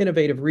amazing,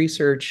 innovative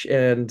research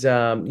and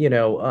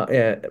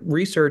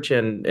research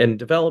and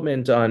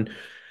development on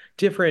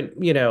different,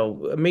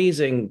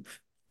 amazing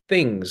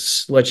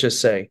things. Let's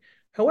just say.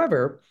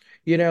 However,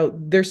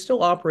 they're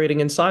still operating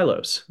in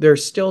silos. They're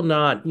still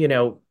not,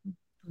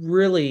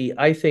 really,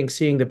 I think,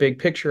 seeing the big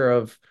picture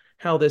of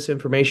how this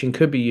information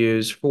could be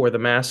used for the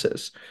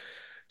masses.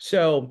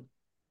 So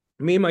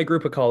me and my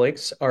group of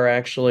colleagues are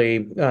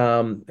actually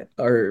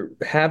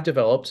have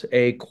developed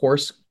a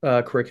course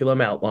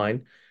curriculum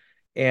outline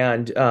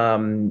and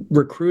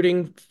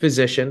recruiting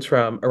physicians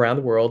from around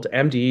the world,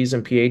 MDs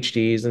and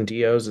PhDs and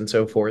DOs and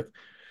so forth,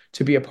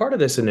 to be a part of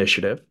this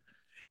initiative.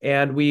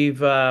 And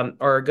we've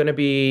are going to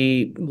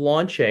be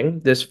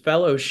launching this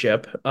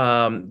fellowship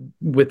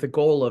with the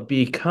goal of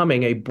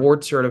becoming a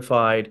board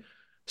certified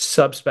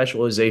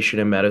subspecialization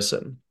in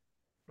medicine,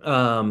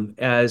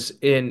 as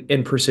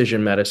in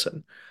precision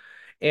medicine.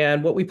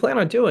 And what we plan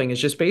on doing is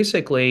just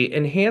basically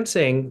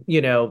enhancing,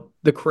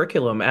 the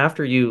curriculum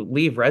after you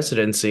leave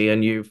residency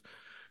and you've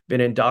been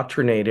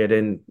indoctrinated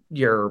in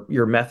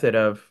your method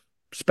of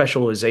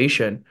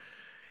specialization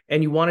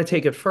and you want to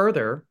take it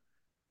further.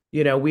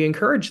 We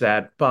encourage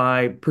that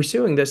by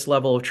pursuing this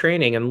level of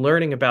training and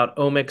learning about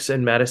omics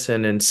and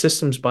medicine and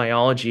systems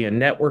biology and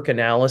network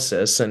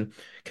analysis and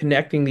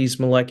connecting these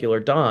molecular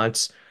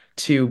dots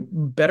to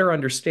better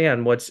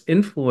understand what's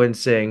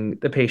influencing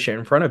the patient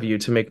in front of you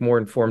to make more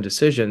informed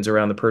decisions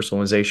around the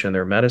personalization of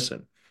their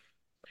medicine.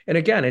 And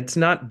again, it's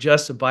not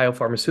just a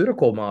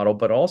biopharmaceutical model,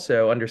 but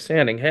also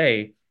understanding,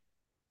 hey,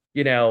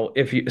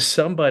 if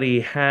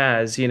somebody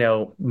has,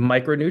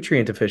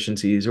 micronutrient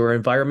deficiencies or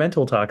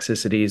environmental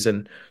toxicities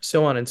and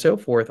so on and so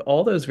forth,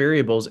 all those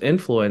variables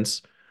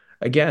influence,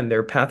 again,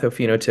 their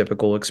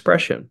pathophenotypical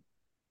expression,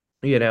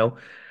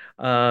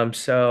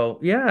 So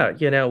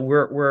yeah,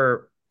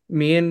 we're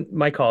me and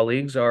my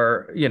colleagues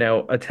are,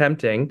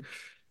 attempting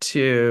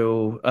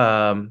to,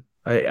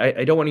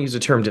 I don't want to use the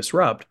term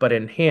disrupt, but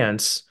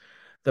enhance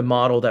the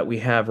model that we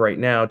have right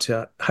now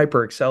to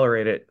hyper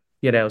accelerate it,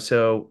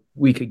 so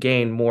we could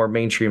gain more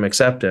mainstream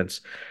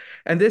acceptance.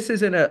 And this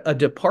isn't a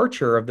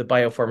departure of the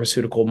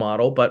biopharmaceutical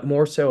model, but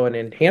more so an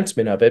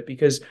enhancement of it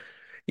because,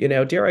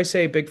 dare I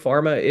say, Big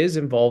Pharma is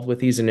involved with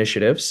these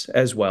initiatives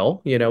as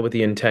well, with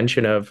the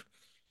intention of,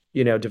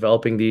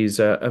 developing these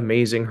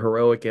amazing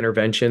heroic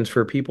interventions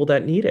for people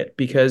that need it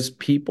because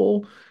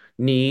people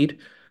need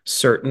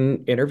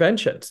certain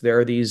interventions. There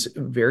are these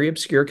very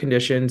obscure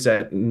conditions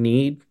that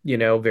need,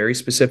 very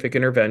specific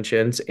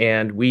interventions,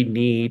 and we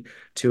need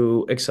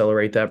to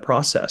accelerate that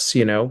process,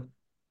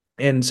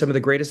 And some of the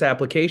greatest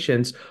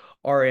applications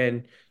are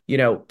in,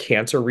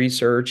 cancer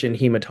research and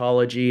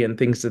hematology and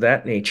things of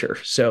that nature.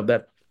 So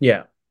that,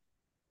 yeah.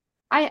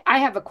 I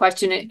have a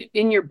question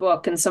in your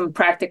book and some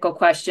practical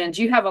questions.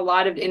 You have a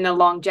lot of, in the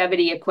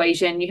longevity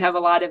equation, you have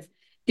a lot of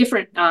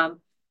different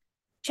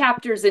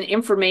chapters and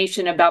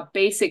information about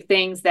basic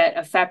things that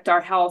affect our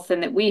health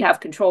and that we have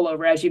control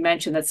over, as you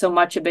mentioned, that so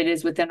much of it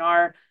is within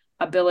our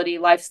ability,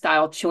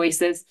 lifestyle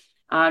choices,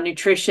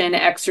 nutrition,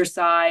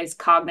 exercise,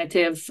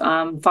 cognitive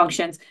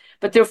functions.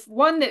 But the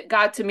one that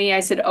got to me, I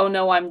said, oh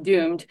no, I'm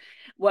doomed,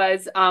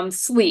 was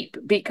sleep,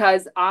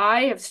 because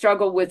I have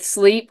struggled with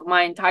sleep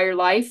my entire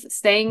life,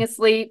 staying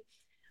asleep,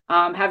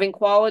 having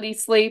quality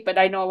sleep, but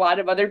I know a lot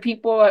of other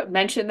people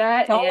mention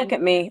that. Don't and look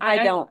at me.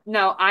 I don't.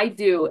 No, I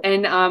do.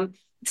 And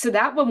so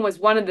that one was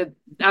one of the,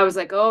 I was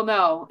like, oh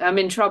no, I'm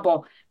in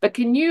trouble. But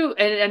can you,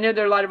 and I know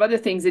there are a lot of other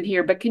things in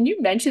here, but can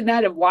you mention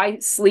that of why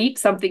sleep,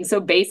 something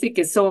so basic,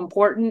 is so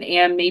important,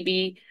 and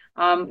maybe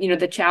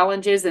the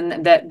challenges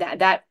and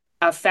that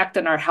effect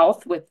on our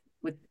health with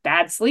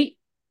bad sleep?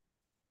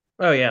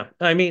 Oh yeah.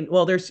 I mean,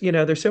 well, there's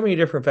so many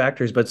different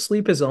factors, but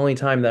sleep is the only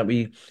time that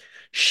we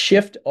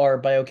shift our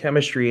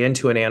biochemistry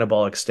into an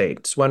anabolic state.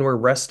 It's when we're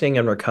resting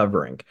and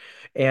recovering.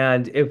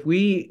 And if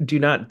we do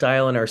not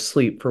dial in our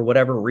sleep for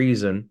whatever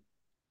reason,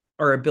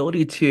 our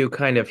ability to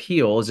kind of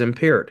heal is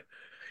impaired.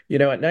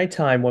 At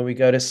nighttime when we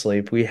go to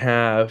sleep, we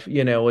have,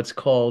 what's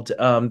called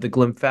the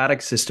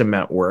glymphatic system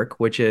at work,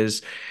 which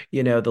is,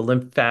 the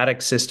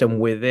lymphatic system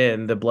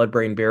within the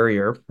blood-brain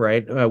barrier,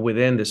 right?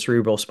 Within the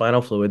cerebral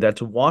spinal fluid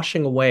that's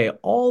washing away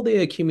all the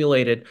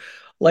accumulated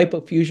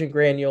lipofuscin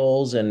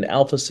granules and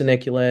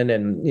alpha-synuclein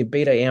and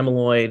beta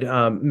amyloid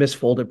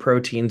misfolded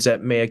proteins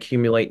that may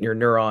accumulate in your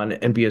neuron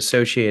and be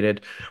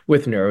associated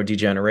with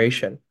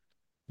neurodegeneration.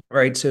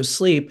 Right. So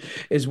sleep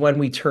is when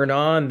we turn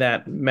on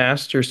that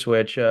master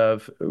switch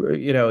of,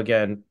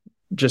 again,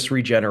 just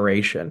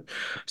regeneration.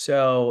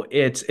 So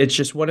it's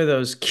just one of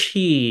those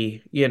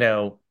key,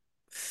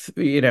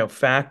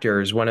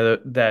 factors, one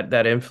of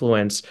that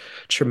influence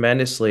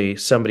tremendously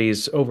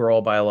somebody's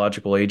overall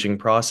biological aging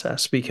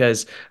process.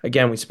 Because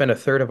again, we spend a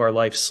third of our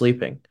life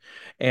sleeping.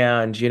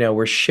 And,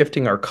 we're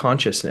shifting our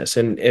consciousness.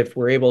 And if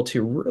we're able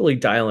to really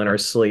dial in our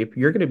sleep,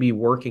 you're going to be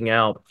working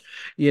out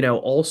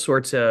all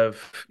sorts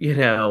of,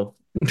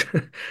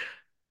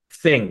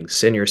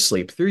 things in your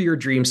sleep through your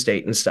dream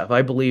state and stuff.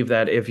 I believe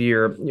that if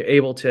you're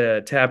able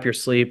to tap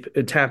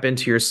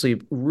into your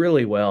sleep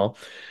really well,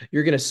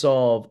 you're going to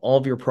solve all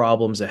of your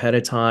problems ahead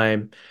of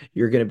time.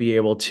 You're going to be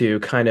able to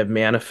kind of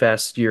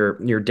manifest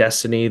your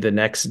destiny the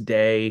next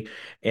day,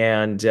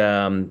 and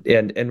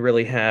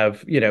really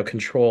have,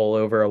 control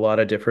over a lot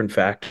of different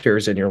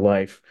factors in your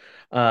life.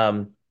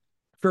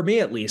 For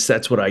me, at least,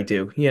 that's what I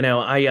do.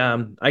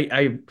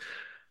 I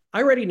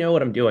already know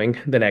what I'm doing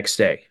the next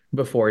day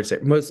before it's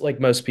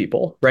most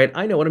people, right?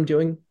 I know what I'm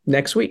doing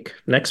next week,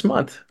 next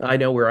month. I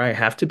know where I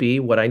have to be,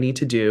 what I need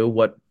to do,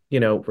 what,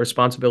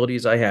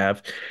 responsibilities I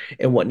have,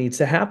 and what needs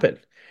to happen.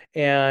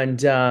 And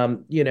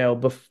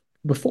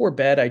before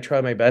bed, I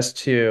try my best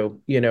to,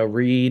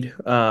 read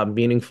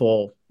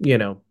meaningful,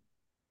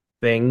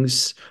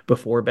 things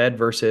before bed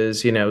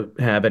versus,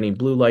 have any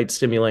blue light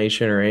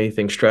stimulation or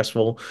anything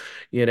stressful,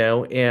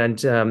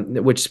 and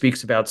which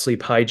speaks about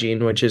sleep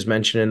hygiene, which is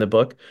mentioned in the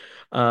book.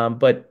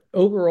 But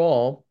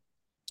overall,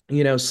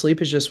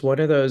 sleep is just one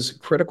of those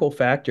critical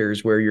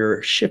factors where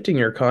you're shifting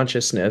your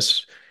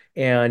consciousness.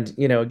 And,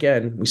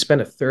 again, we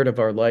spend a third of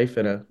our life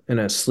in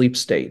a sleep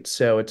state.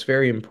 So it's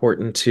very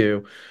important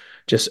to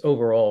just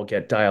overall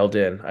get dialed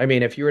in. I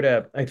mean, if you were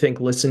to, I think,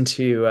 listen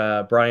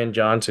to Brian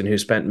Johnson, who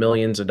spent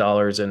millions of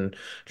dollars in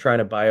trying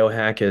to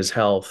biohack his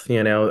health,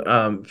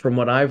 from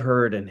what I've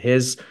heard and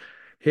his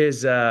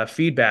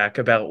feedback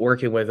about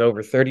working with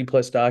over 30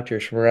 plus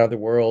doctors from around the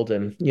world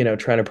and,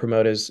 trying to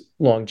promote his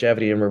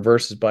longevity and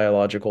reverse his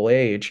biological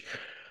age,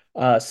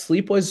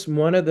 sleep was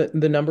one of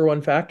the number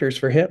one factors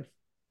for him.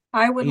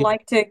 I would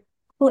like to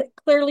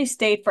clearly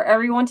state for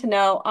everyone to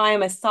know I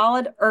am a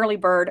solid early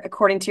bird,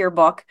 according to your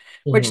book,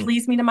 which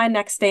leads me to my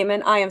next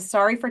statement. I am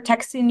sorry for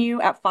texting you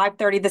at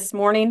 5:30 this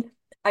morning.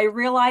 I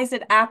realized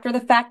it after the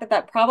fact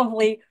that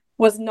probably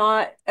was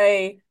not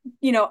I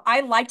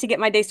like to get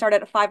my day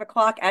started at 5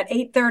 o'clock. At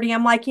 8:30,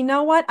 I'm like, you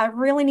know what? I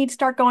really need to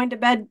start going to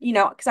bed,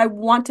 because I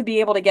want to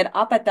be able to get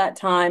up at that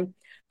time.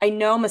 I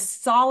know I'm a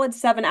solid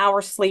 7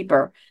 hour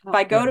sleeper. If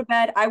I go to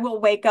bed, I will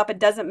wake up. It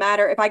doesn't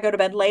matter. If I go to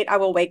bed late, I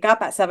will wake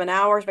up at 7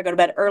 hours. If I go to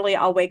bed early,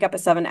 I'll wake up at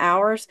 7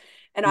 hours.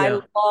 And I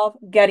love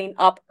getting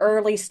up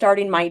early,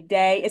 starting my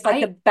day. It's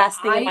like the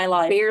best thing in my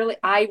life.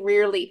 I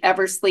rarely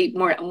ever sleep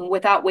more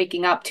without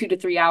waking up 2 to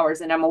 3 hours,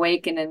 and I'm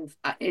awake, and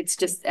it's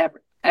just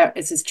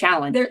it's his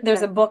challenge.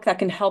 There's a book that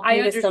can help you.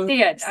 I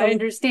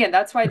understand.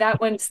 That's why that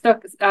one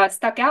stuck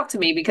out to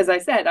me, because I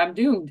said I'm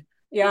doomed.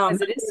 Yeah,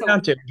 because it is You're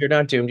not doomed. You're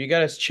not doomed. You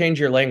got to change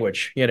your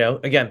language.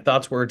 Again,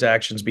 thoughts, words,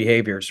 actions,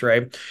 behaviors,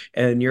 right?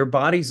 And your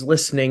body's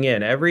listening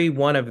in. Every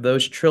one of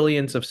those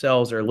trillions of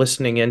cells are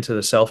listening into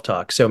the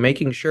self-talk. So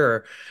making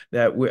sure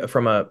that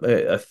from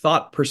a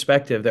thought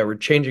perspective, that we're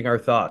changing our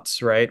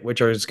thoughts, right?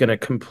 Which is going to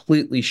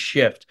completely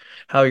shift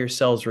how your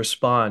cells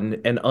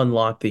respond and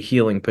unlock the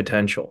healing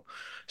potential.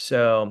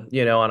 So,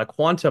 on a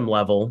quantum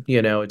level,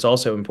 it's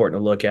also important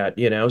to look at,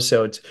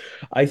 so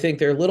I think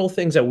there are little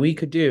things that we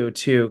could do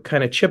to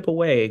kind of chip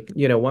away,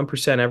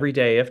 1% every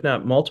day, if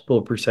not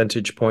multiple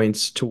percentage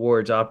points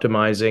towards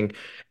optimizing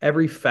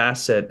every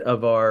facet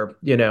of our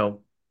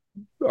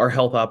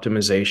health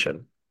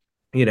optimization.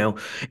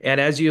 And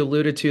as you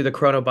alluded to, the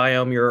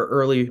chronobiome, you're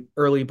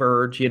early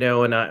bird,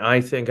 and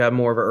I think I'm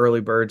more of an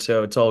early bird,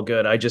 so it's all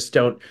good. I just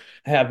don't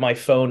have my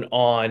phone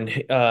on,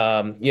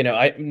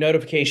 I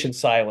notification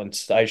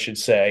silenced, I should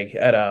say,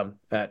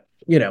 at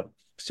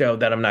so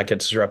that I'm not get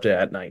disrupted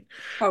at night.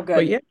 Oh, good.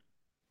 But yeah,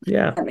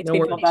 Yeah, That makes no me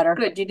worries. feel better.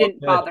 Good. You Oh, didn't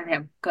good. bother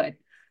him. Good.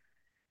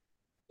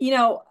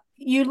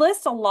 You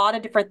list a lot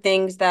of different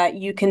things that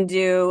you can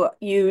do.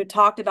 You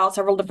talked about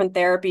several different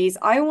therapies.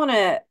 I want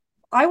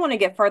to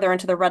get further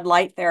into the red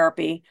light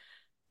therapy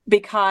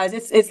because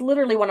it's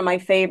literally one of my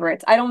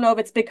favorites. I don't know if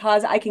it's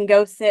because I can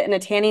go sit in a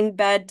tanning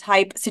bed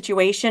type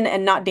situation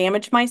and not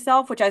damage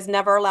myself, which I was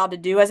never allowed to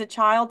do as a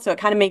child. So it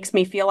kind of makes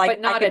me feel like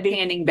But not I a could be,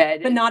 tanning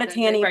bed. but not a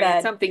tanning Right, bed.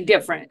 it's something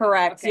different.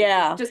 Correct. Okay,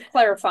 Yeah. Just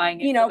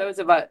clarifying it for those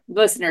of us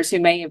listeners who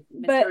may have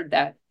misheard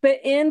that. But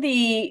in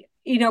the,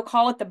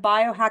 call it the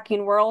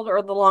biohacking world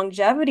or the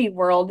longevity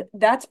world,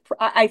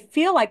 I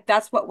feel like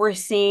that's what we're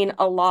seeing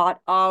a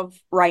lot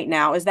of right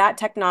now is that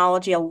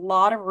technology, a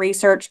lot of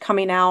research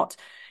coming out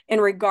in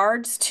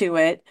regards to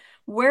it.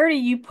 Where do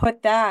you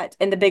put that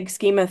in the big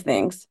scheme of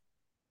things?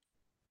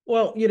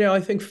 Well, I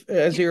think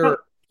as you're Can you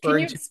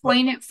referring to,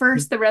 explain it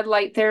first, the red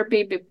light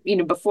therapy,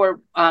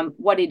 before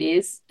what it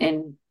is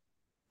and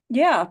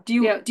Yeah. Do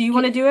you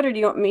want to do it or do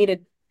you want me to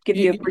give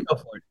you a you go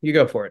for it. You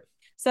go for it.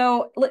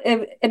 So,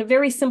 in a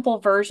very simple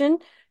version,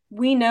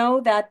 we know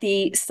that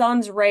the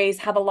sun's rays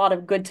have a lot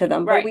of good to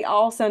them, but Right. we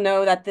also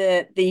know that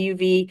the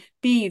UVB,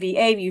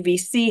 UVA,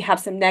 UVC have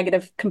some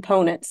negative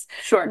components.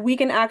 Sure. We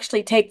can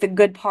actually take the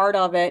good part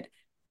of it,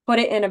 put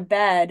it in a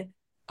bed,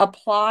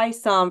 apply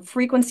some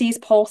frequencies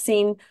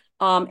pulsing,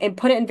 and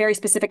put it in very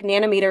specific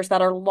nanometers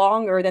that are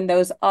longer than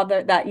those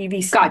other that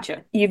UVC.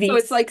 Gotcha. UV. So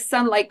it's like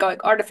sunlight,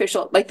 like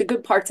artificial, like the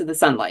good parts of the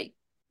sunlight.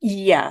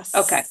 Yes.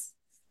 Okay.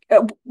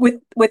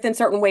 Within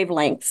certain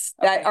wavelengths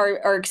that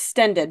are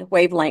extended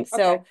wavelengths.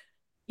 So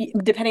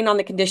depending on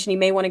the condition, you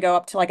may want to go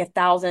up to like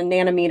 1,000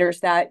 nanometers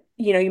that,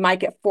 you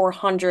might get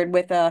 400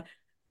 with a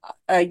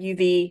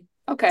UV.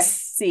 Okay.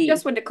 C.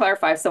 Just wanted to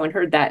clarify if someone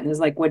heard that and was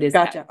like, what is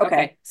Gotcha. that?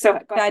 Okay. So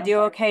Did I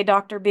do okay,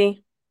 Dr.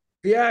 B?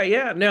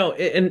 Yeah, no,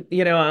 and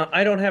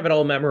I don't have it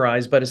all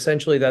memorized, but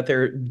essentially that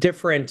there are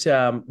different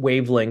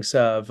wavelengths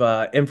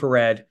of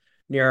infrared,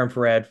 near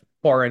infrared,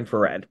 far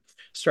infrared,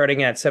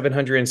 starting at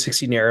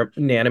 760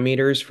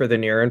 nanometers for the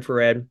near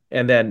infrared,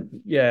 and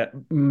then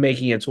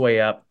making its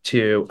way up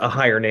to a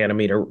higher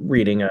nanometer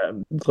reading,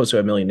 close to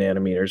 1 million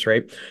nanometers,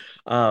 right?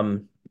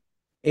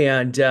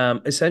 And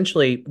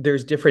essentially,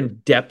 there's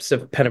different depths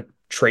of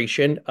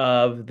penetration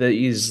of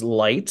these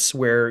lights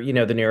where,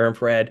 the near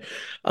infrared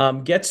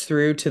gets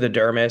through to the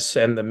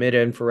dermis, and the mid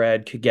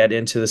infrared could get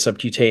into the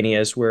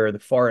subcutaneous, where the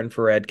far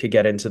infrared could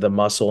get into the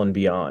muscle and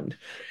beyond.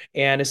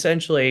 And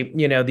essentially,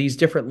 these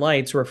different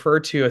lights refer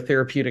to a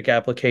therapeutic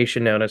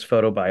application known as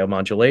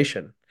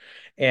photobiomodulation.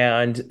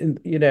 And,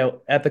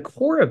 at the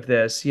core of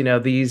this,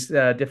 these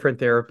different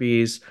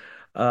therapies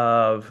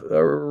of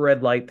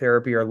red light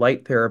therapy or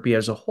light therapy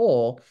as a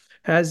whole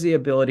has the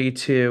ability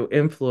to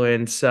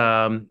influence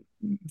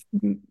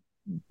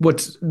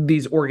what's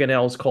these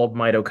organelles called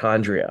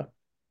mitochondria.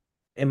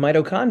 And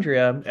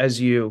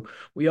mitochondria,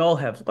 we all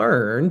have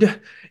learned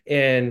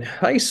in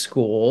high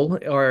school,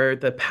 are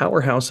the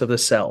powerhouse of the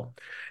cell.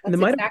 That's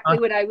exactly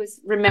what I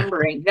was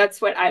remembering. That's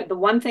the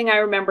one thing I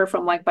remember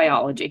from like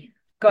biology.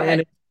 Go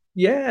ahead.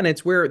 And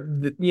it's where,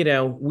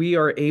 we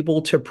are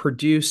able to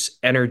produce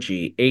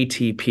energy,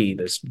 ATP,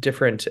 this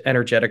different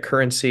energetic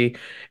currency.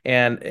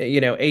 And,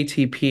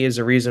 ATP is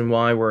a reason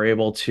why we're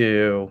able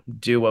to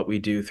do what we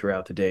do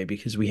throughout the day,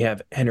 because we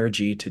have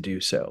energy to do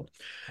so.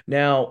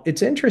 Now,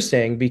 it's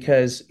interesting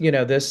because,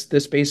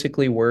 this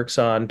basically works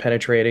on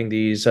penetrating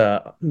these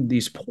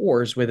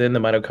pores within the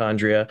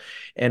mitochondria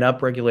and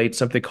upregulates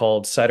something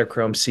called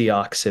cytochrome C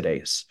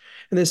oxidase.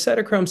 And the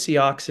cytochrome C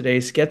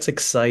oxidase gets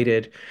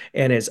excited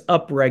and is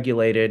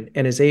upregulated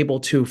and is able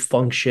to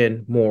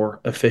function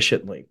more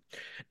efficiently.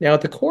 Now,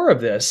 at the core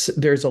of this,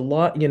 there's a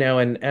lot,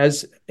 and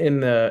as in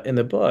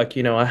the book,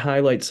 I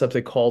highlight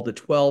something called the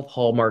 12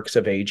 hallmarks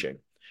of aging.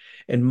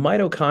 And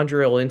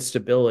mitochondrial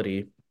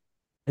instability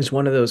is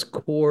one of those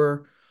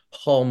core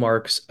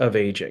hallmarks of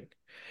aging.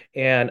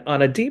 And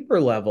on a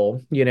deeper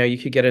level, you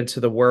could get into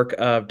the work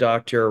of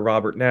Dr.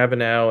 Robert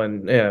Navinow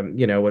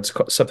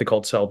and, something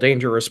called cell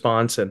danger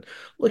response, and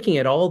looking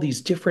at all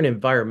these different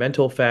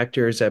environmental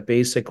factors that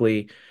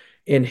basically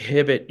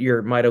inhibit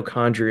your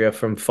mitochondria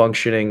from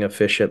functioning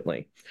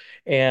efficiently.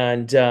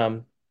 And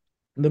the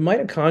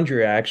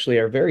mitochondria actually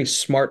are very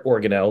smart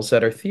organelles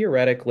that are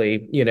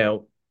theoretically,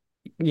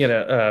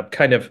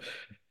 kind of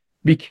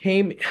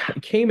came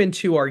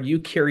into our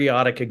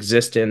eukaryotic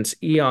existence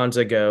eons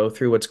ago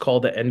through what's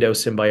called the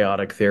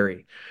endosymbiotic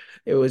theory.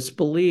 It was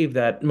believed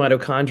that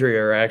mitochondria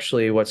are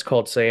actually what's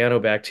called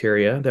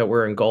cyanobacteria that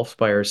were engulfed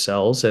by our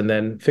cells, and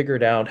then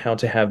figured out how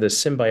to have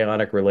this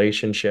symbiotic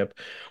relationship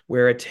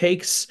where it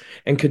takes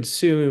and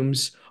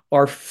consumes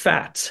our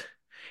fat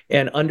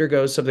and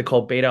undergoes something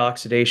called beta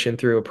oxidation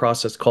through a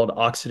process called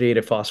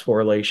oxidative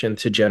phosphorylation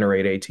to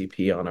generate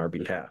ATP on our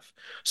behalf.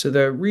 So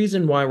the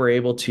reason why we're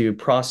able to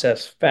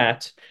process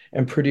fat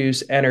and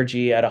produce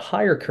energy at a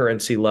higher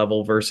currency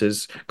level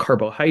versus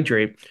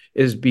carbohydrate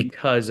is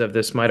because of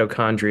this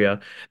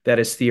mitochondria that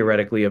is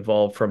theoretically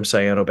evolved from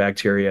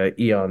cyanobacteria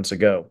eons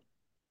ago.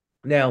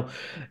 Now,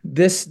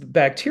 this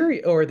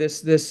bacteria or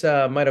this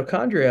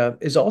mitochondria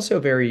is also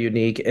very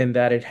unique in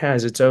that it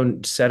has its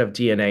own set of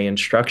DNA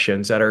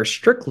instructions that are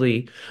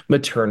strictly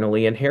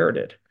maternally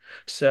inherited.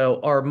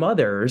 So our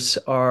mothers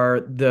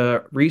are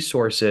the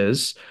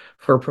resources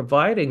for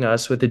providing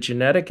us with the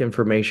genetic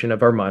information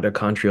of our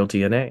mitochondrial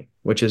DNA,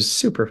 which is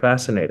super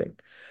fascinating.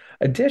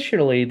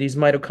 Additionally, these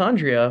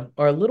mitochondria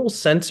are little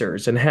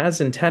sensors and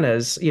has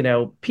antennas,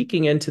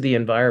 peeking into the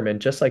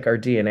environment just like our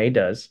DNA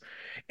does,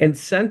 and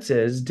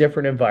senses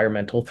different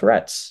environmental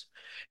threats.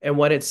 And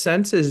when it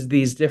senses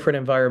these different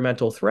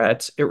environmental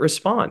threats, it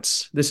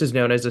responds. This is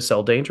known as a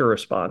cell danger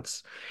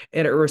response.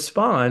 And it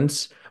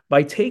responds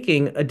by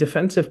taking a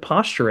defensive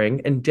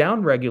posturing and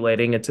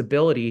downregulating its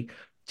ability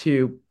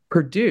to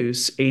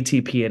produce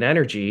ATP and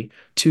energy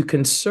to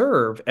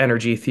conserve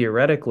energy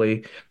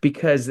theoretically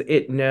because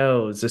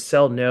the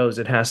cell knows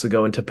it has to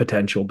go into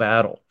potential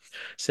battle.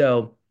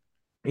 So,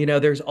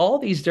 there's all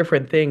these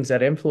different things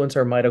that influence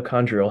our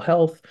mitochondrial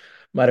health,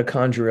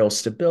 mitochondrial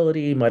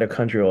stability,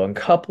 mitochondrial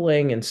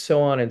uncoupling, and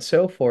so on and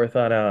so forth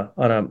on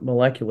a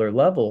molecular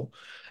level.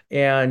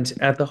 And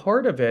at the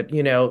heart of it,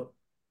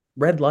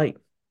 red light,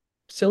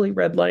 silly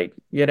red light,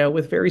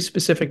 with very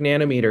specific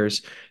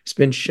nanometers, has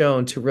been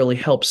shown to really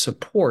help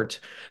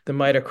support the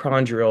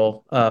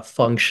mitochondrial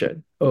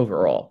function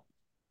overall.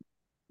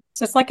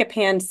 So it's like a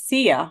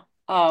panacea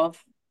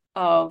of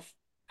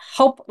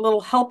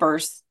little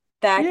helpers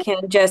that Yeah.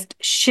 can just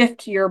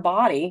shift your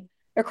body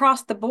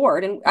across the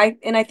board. And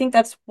I think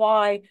that's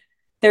why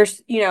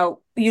there's, you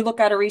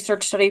look at a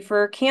research study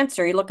for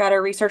cancer, you look at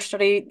a research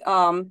study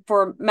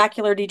for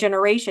macular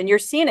degeneration, you're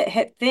seeing it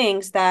hit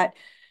things that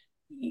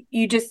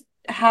you just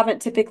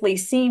haven't typically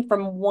seen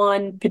from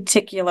one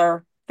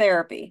particular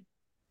therapy.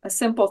 A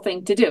simple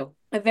thing to do.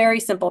 A very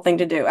simple thing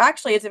to do.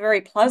 Actually, it's a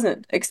very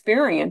pleasant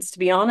experience, to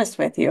be honest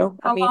with you.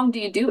 How long do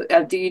you do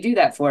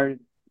that for?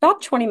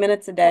 About 20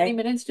 minutes a day. 20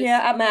 minutes? Yeah,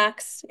 at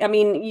max. I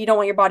mean, you don't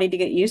want your body to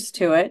get used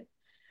to it.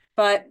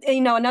 But,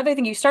 another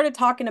thing, you started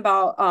talking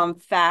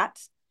about fat,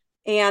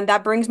 and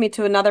that brings me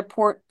to another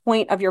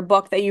point of your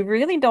book that you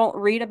really don't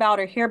read about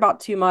or hear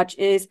about too much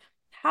is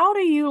how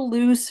do you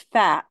lose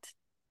fat?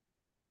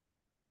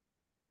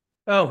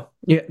 Oh,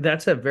 yeah,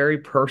 that's a very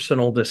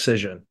personal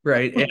decision,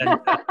 right? And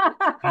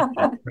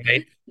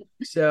right.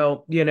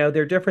 So, there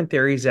are different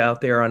theories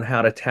out there on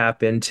how to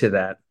tap into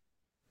that.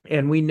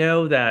 And we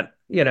know that,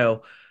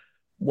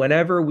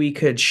 whenever we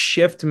could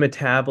shift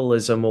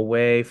metabolism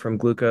away from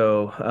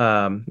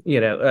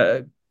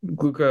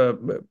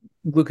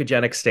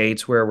glucogenic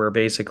states where we're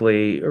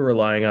basically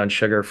relying on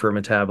sugar for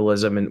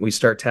metabolism and we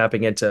start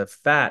tapping into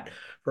fat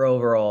for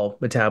overall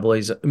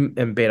metabolism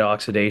and beta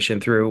oxidation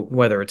through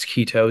whether it's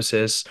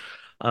ketosis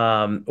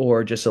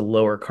or just a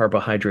lower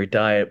carbohydrate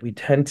diet, we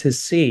tend to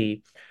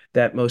see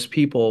that most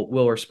people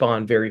will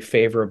respond very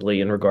favorably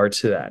in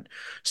regards to that.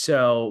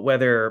 So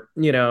whether,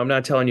 I'm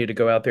not telling you to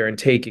go out there and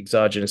take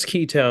exogenous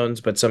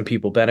ketones, but some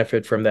people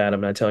benefit from that.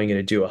 I'm not telling you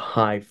to do a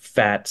high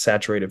fat,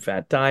 saturated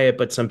fat diet,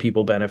 but some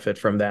people benefit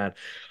from that.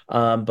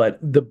 But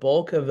the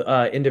bulk of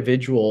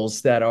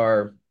individuals that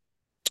are,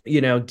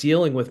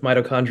 dealing with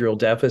mitochondrial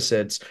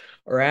deficits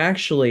are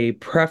actually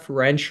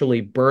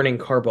preferentially burning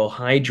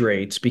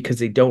carbohydrates because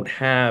they don't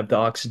have the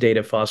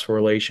oxidative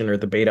phosphorylation or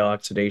the beta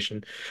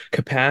oxidation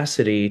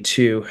capacity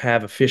to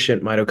have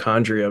efficient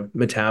mitochondria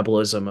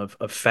metabolism of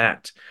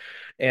fat.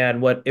 And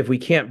what if we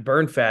can't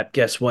burn fat,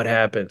 guess what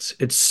happens?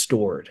 It's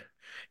stored.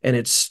 And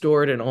it's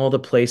stored in all the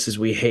places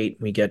we hate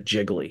and we get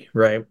jiggly,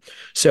 right?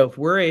 So if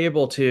we're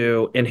able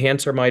to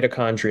enhance our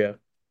mitochondria,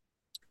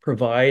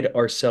 provide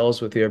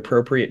ourselves with the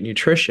appropriate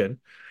nutrition.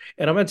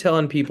 And I'm not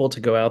telling people to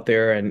go out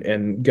there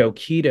and go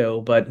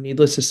keto, but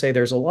needless to say,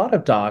 there's a lot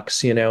of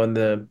docs, in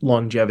the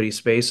longevity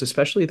space,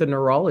 especially the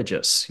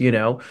neurologists,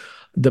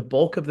 the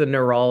bulk of the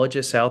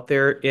neurologists out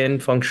there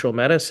in functional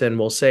medicine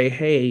will say,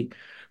 hey,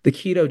 the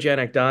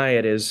ketogenic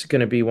diet is going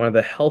to be one of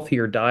the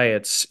healthier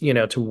diets,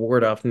 to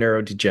ward off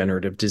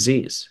neurodegenerative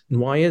disease. And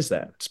why is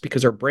that? It's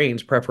because our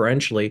brains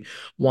preferentially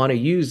want to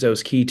use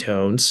those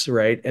ketones,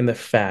 right, and the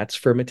fats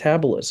for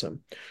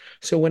metabolism.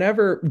 So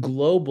whenever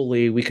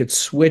globally we could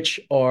switch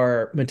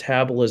our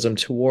metabolism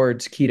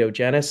towards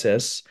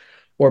ketogenesis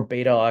or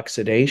beta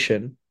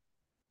oxidation,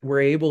 we're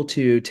able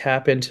to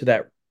tap into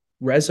that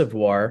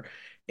reservoir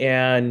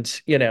and,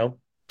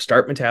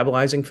 start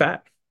metabolizing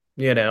fat,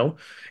 you know,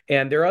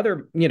 and there are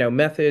other,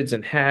 methods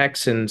and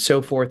hacks and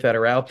so forth that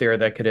are out there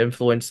that could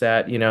influence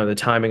that, the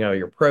timing of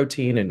your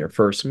protein and your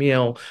first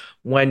meal,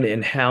 when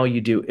and how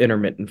you do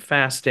intermittent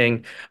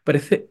fasting.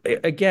 But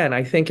again,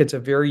 I think it's a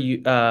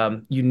very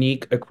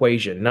unique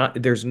equation.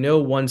 There's no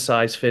one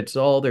size fits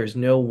all. There's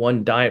no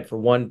one diet for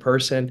one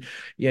person.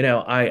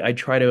 I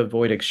try to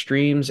avoid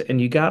extremes,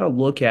 and you got to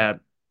look at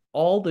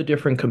all the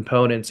different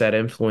components that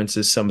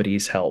influences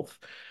somebody's health.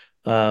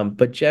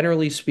 But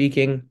generally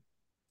speaking,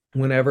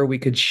 whenever we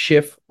could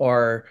shift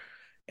our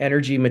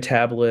energy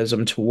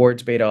metabolism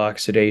towards beta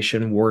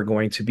oxidation, we're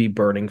going to be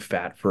burning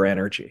fat for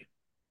energy.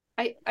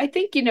 I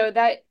think,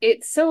 that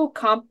it's so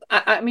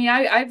I mean,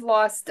 I've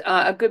lost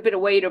a good bit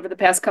of weight over the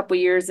past couple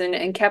of years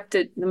and kept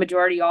it the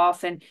majority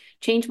off and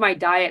changed my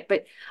diet.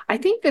 But I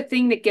think the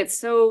thing that gets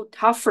so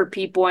tough for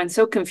people and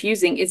so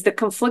confusing is the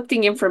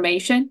conflicting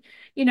information.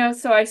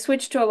 So I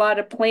switched to a lot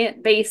of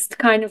plant-based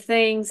kind of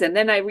things. And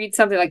then I read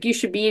something like you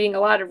should be eating a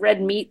lot of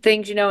red meat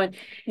things, and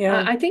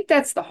Yeah. I think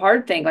that's the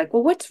hard thing. Like,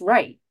 well, what's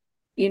right?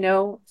 And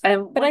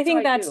But I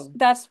think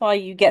that's why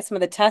you get some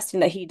of the testing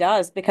that he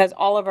does, because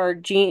all of our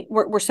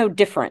we're so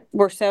different.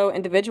 We're so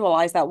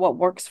individualized that what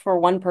works for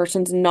one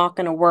person's not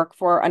going to work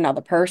for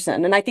another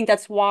person. And I think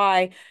that's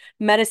why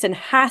medicine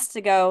has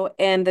to go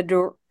in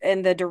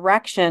the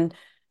direction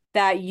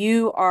that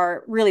you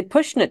are really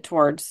pushing it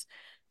towards,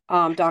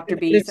 Dr. And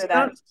B, it's so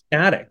not that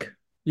static,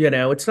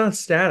 it's not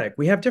static.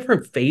 We have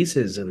different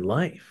phases in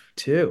life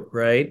too,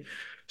 right?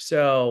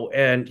 So,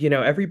 and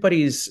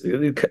everybody's,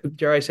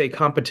 dare I say,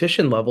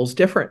 competition level's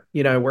different.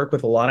 I work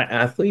with a lot of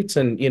athletes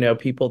and,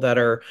 people that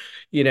are,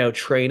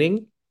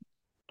 training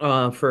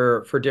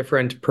for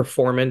different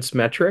performance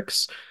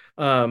metrics,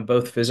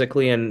 both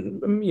physically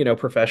and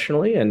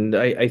professionally. And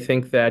I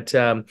think that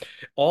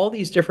all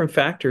these different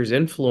factors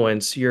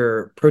influence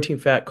your protein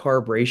fat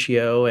carb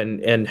ratio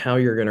and how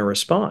you're going to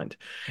respond.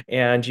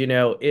 And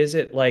is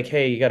it like,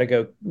 hey, you got to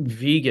go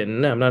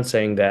vegan? I'm not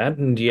saying that.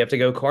 And do you have to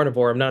go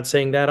carnivore? I'm not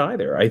saying that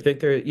either. I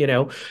think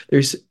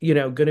there's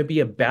going to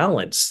be a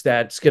balance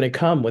that's going to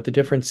come with the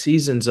different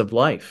seasons of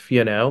life,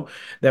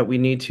 that we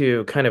need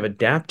to kind of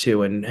adapt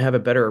to and have a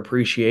better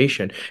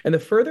appreciation. And the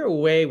further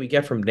away we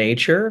get from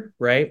nature,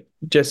 right,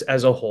 just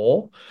as a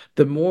whole,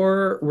 the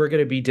more we're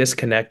going to be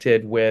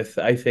disconnected with,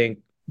 I think,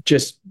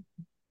 just,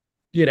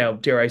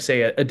 dare I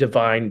say, a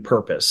divine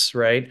purpose,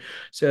 right?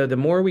 So the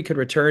more we could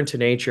return to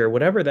nature,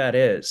 whatever that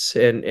is,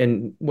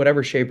 in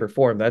whatever shape or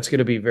form, that's going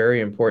to be very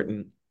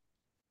important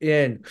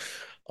in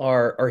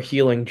our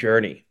healing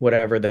journey,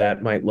 whatever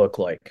that might look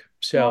like.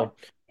 So, well,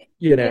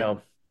 you in,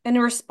 know, in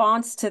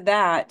response to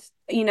that,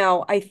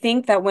 I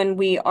think that when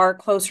we are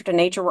closer to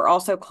nature, we're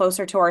also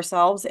closer to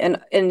ourselves,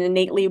 and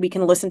innately we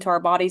can listen to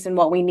our bodies and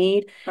what we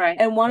need. Right.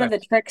 And one of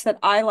right. the tricks that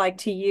I like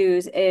to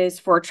use is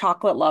for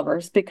chocolate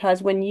lovers,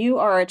 because when you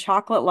are a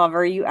chocolate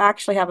lover, you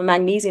actually have a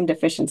magnesium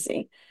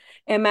deficiency.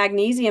 And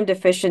magnesium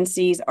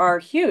deficiencies are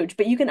huge,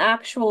 but you can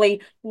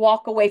actually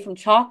walk away from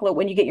chocolate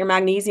when you get your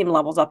magnesium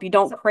levels up. You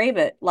don't crave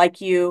it like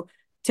you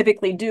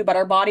typically do, but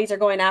our bodies are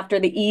going after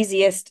the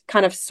easiest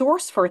kind of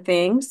source for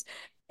things.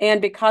 And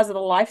because of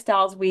the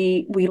lifestyles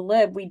we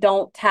live, we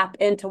don't tap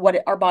into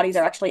what our bodies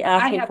are actually I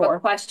asking have for. a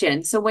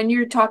question. So when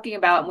you're talking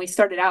about, and we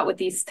started out with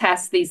these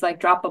tests, these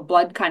like drop of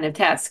blood kind of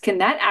tests, can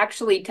that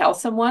actually tell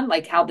someone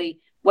like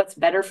what's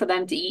better for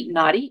them to eat and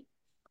not eat?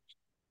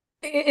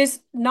 It is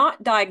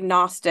not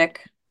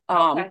diagnostic.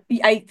 Okay.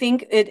 I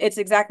think it's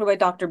exactly what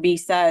Dr. B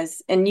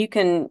says, and you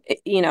can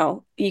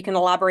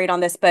elaborate on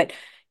this, but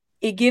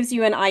it gives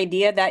you an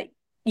idea that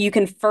you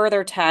can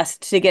further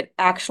test to get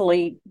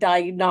actually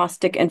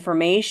diagnostic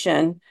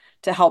information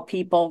to help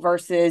people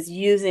versus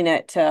using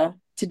it to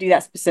do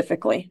that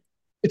specifically.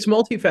 It's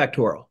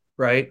multifactorial,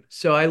 right?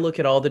 So I look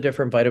at all the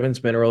different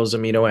vitamins, minerals,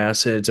 amino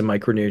acids, and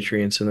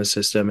micronutrients in the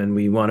system, and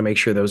we want to make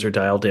sure those are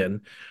dialed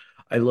in.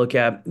 I look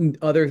at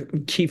other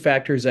key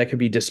factors that could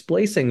be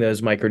displacing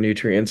those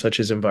micronutrients, such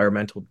as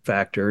environmental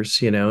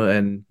factors,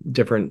 and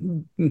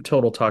different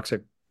total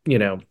toxic,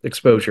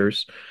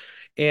 exposures.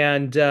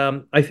 And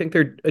I think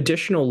there are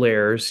additional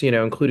layers,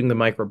 including the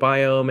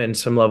microbiome and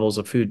some levels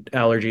of food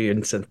allergy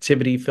and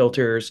sensitivity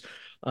filters.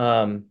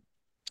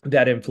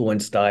 That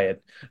influence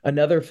diet.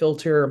 Another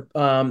filter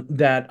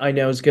that I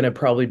know is going to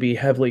probably be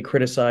heavily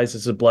criticized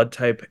is the blood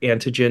type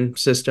antigen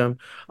system.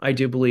 I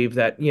do believe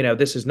that,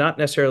 this is not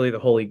necessarily the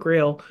holy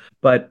grail,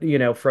 but,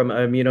 from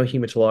an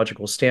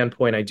immunohematological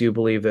standpoint, I do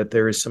believe that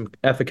there is some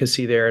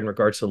efficacy there in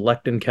regards to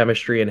lectin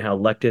chemistry and how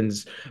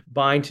lectins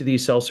bind to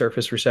these cell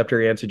surface receptor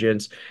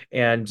antigens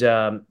and,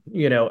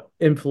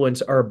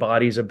 influence our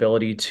body's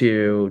ability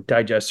to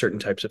digest certain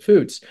types of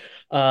foods.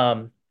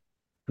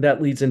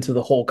 That leads into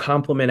the whole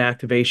complement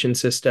activation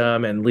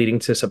system and leading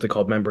to something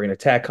called membrane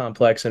attack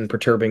complex and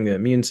perturbing the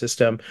immune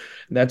system.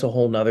 That's a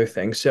whole nother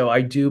thing. So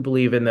I do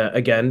believe in the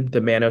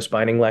mannose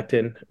binding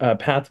lectin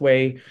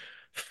pathway,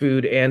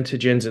 food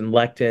antigens and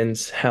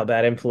lectins, how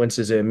that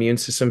influences the immune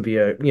system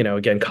via,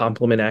 again,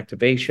 complement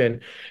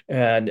activation,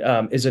 and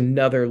is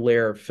another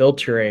layer of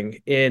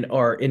filtering in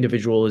our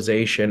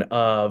individualization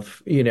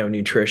of,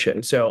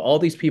 nutrition. So all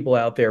these people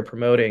out there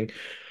promoting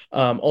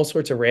all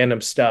sorts of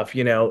random stuff,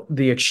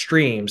 the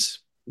extremes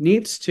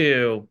needs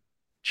to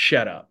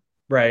shut up,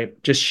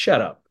 right? Just shut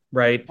up,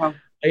 right? Wow.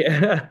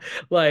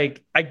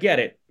 Like, I get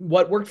it.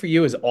 What worked for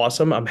you is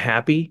awesome. I'm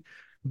happy.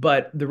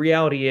 But the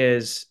reality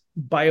is,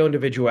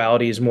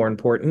 bioindividuality is more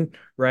important,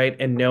 right?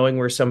 And knowing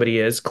where somebody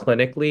is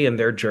clinically in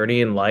their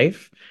journey in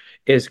life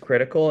is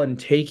critical. And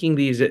taking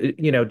these,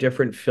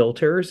 different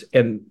filters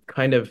and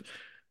kind of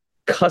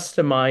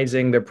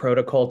customizing the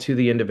protocol to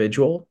the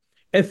individual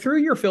and through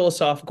your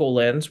philosophical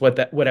lens,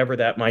 whatever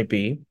that might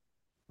be,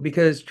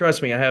 because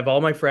trust me, I have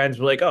all my friends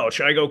like, oh,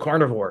 should I go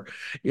carnivore?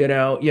 And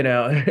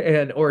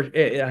or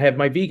I have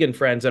my vegan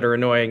friends that are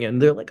annoying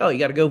and they're like, oh, you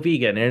got to go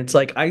vegan. And it's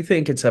like, I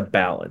think it's a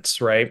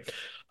balance, right?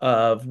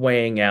 Of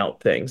weighing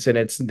out things.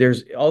 And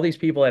there's all these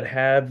people that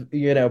have,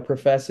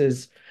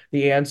 professes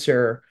the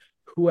answer,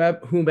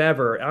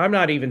 whomever. I'm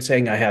not even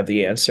saying I have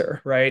the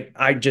answer, right?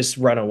 I just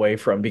run away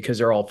from because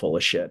they're all full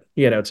of shit,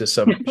 to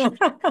some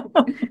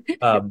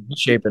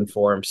shape and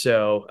form.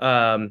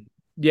 So,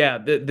 yeah,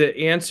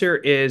 the answer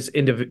is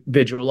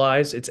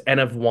individualized. It's N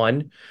of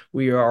one.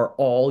 We are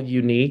all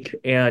unique.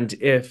 And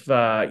if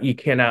you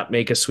cannot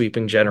make a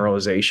sweeping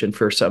generalization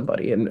for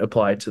somebody and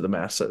apply it to the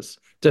masses,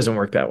 it doesn't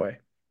work that way.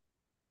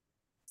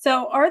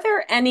 So are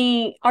there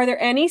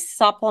any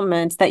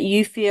supplements that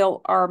you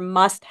feel are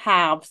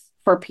must-haves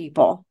for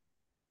people?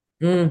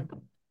 Mm,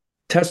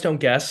 Test don't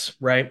guess,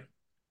 right?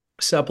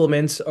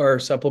 Supplements are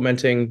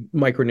supplementing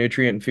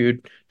micronutrient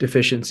food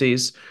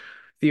deficiencies.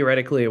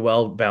 Theoretically, a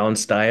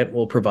well-balanced diet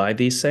will provide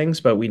these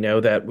things, but we know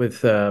that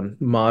with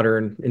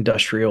modern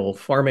industrial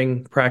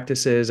farming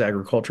practices,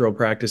 agricultural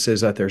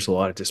practices, that there's a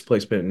lot of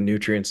displacement in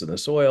nutrients in the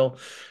soil.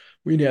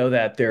 We know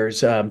that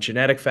there's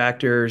genetic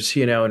factors,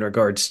 in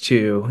regards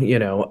to,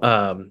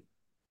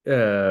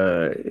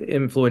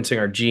 influencing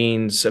our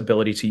genes'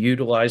 ability to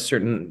utilize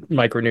certain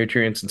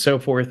micronutrients and so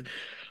forth.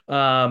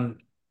 Um,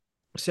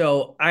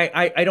 so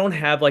I don't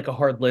have like a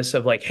hard list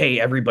of like,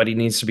 hey, everybody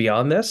needs to be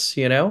on this.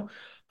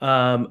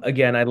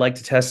 Again, I'd like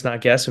to test,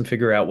 not guess, and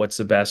figure out what's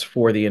the best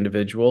for the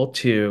individual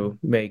to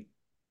make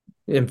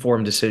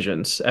informed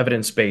decisions,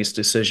 evidence-based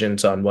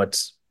decisions on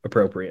what's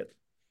appropriate.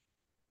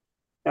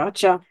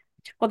 Gotcha.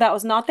 Well, that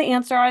was not the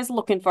answer I was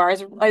looking for.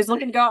 I was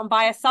looking to go out and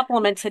buy a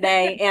supplement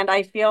today, and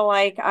I feel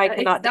like I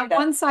cannot do That that.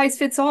 one size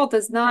fits all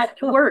does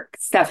not work,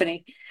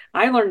 Stephanie.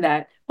 I learned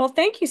that. Well,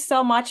 thank you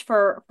so much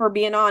for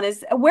being on.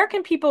 Where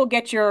can people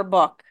get your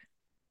book?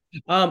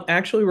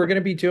 Actually, we're going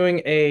to be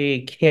doing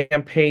a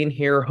campaign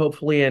here,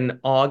 hopefully in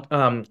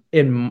March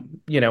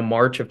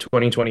of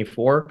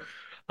 2024,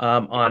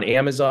 on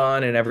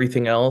Amazon and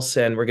everything else,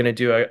 and we're going to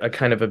do a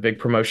kind of a big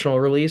promotional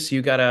release.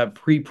 You got a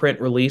preprint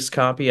release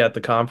copy at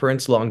the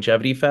conference,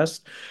 Longevity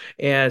Fest,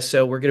 and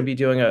so we're going to be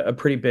doing a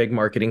pretty big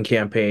marketing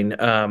campaign,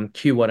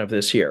 Q1 of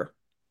this year.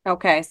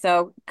 Okay,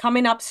 so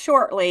coming up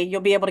shortly,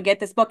 you'll be able to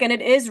get this book, and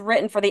it is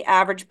written for the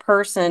average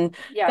person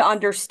Yes. to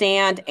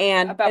understand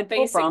and About pull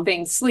basic from.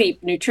 things,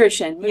 sleep,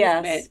 nutrition,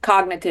 movement, Yes.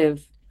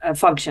 cognitive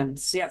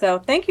functions. Yeah. So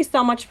thank you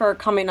so much for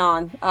coming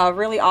on.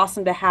 Really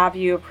awesome to have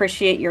you.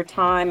 Appreciate your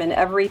time and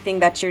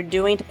everything that you're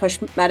doing to push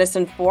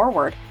medicine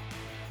forward.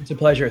 It's a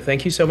pleasure.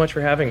 Thank you so much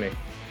for having me.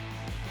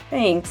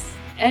 Thanks.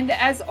 And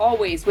as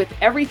always, with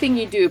everything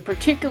you do,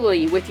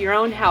 particularly with your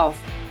own health,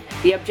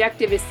 the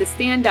objective is to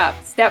stand up,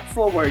 step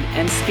forward,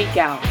 and speak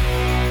out.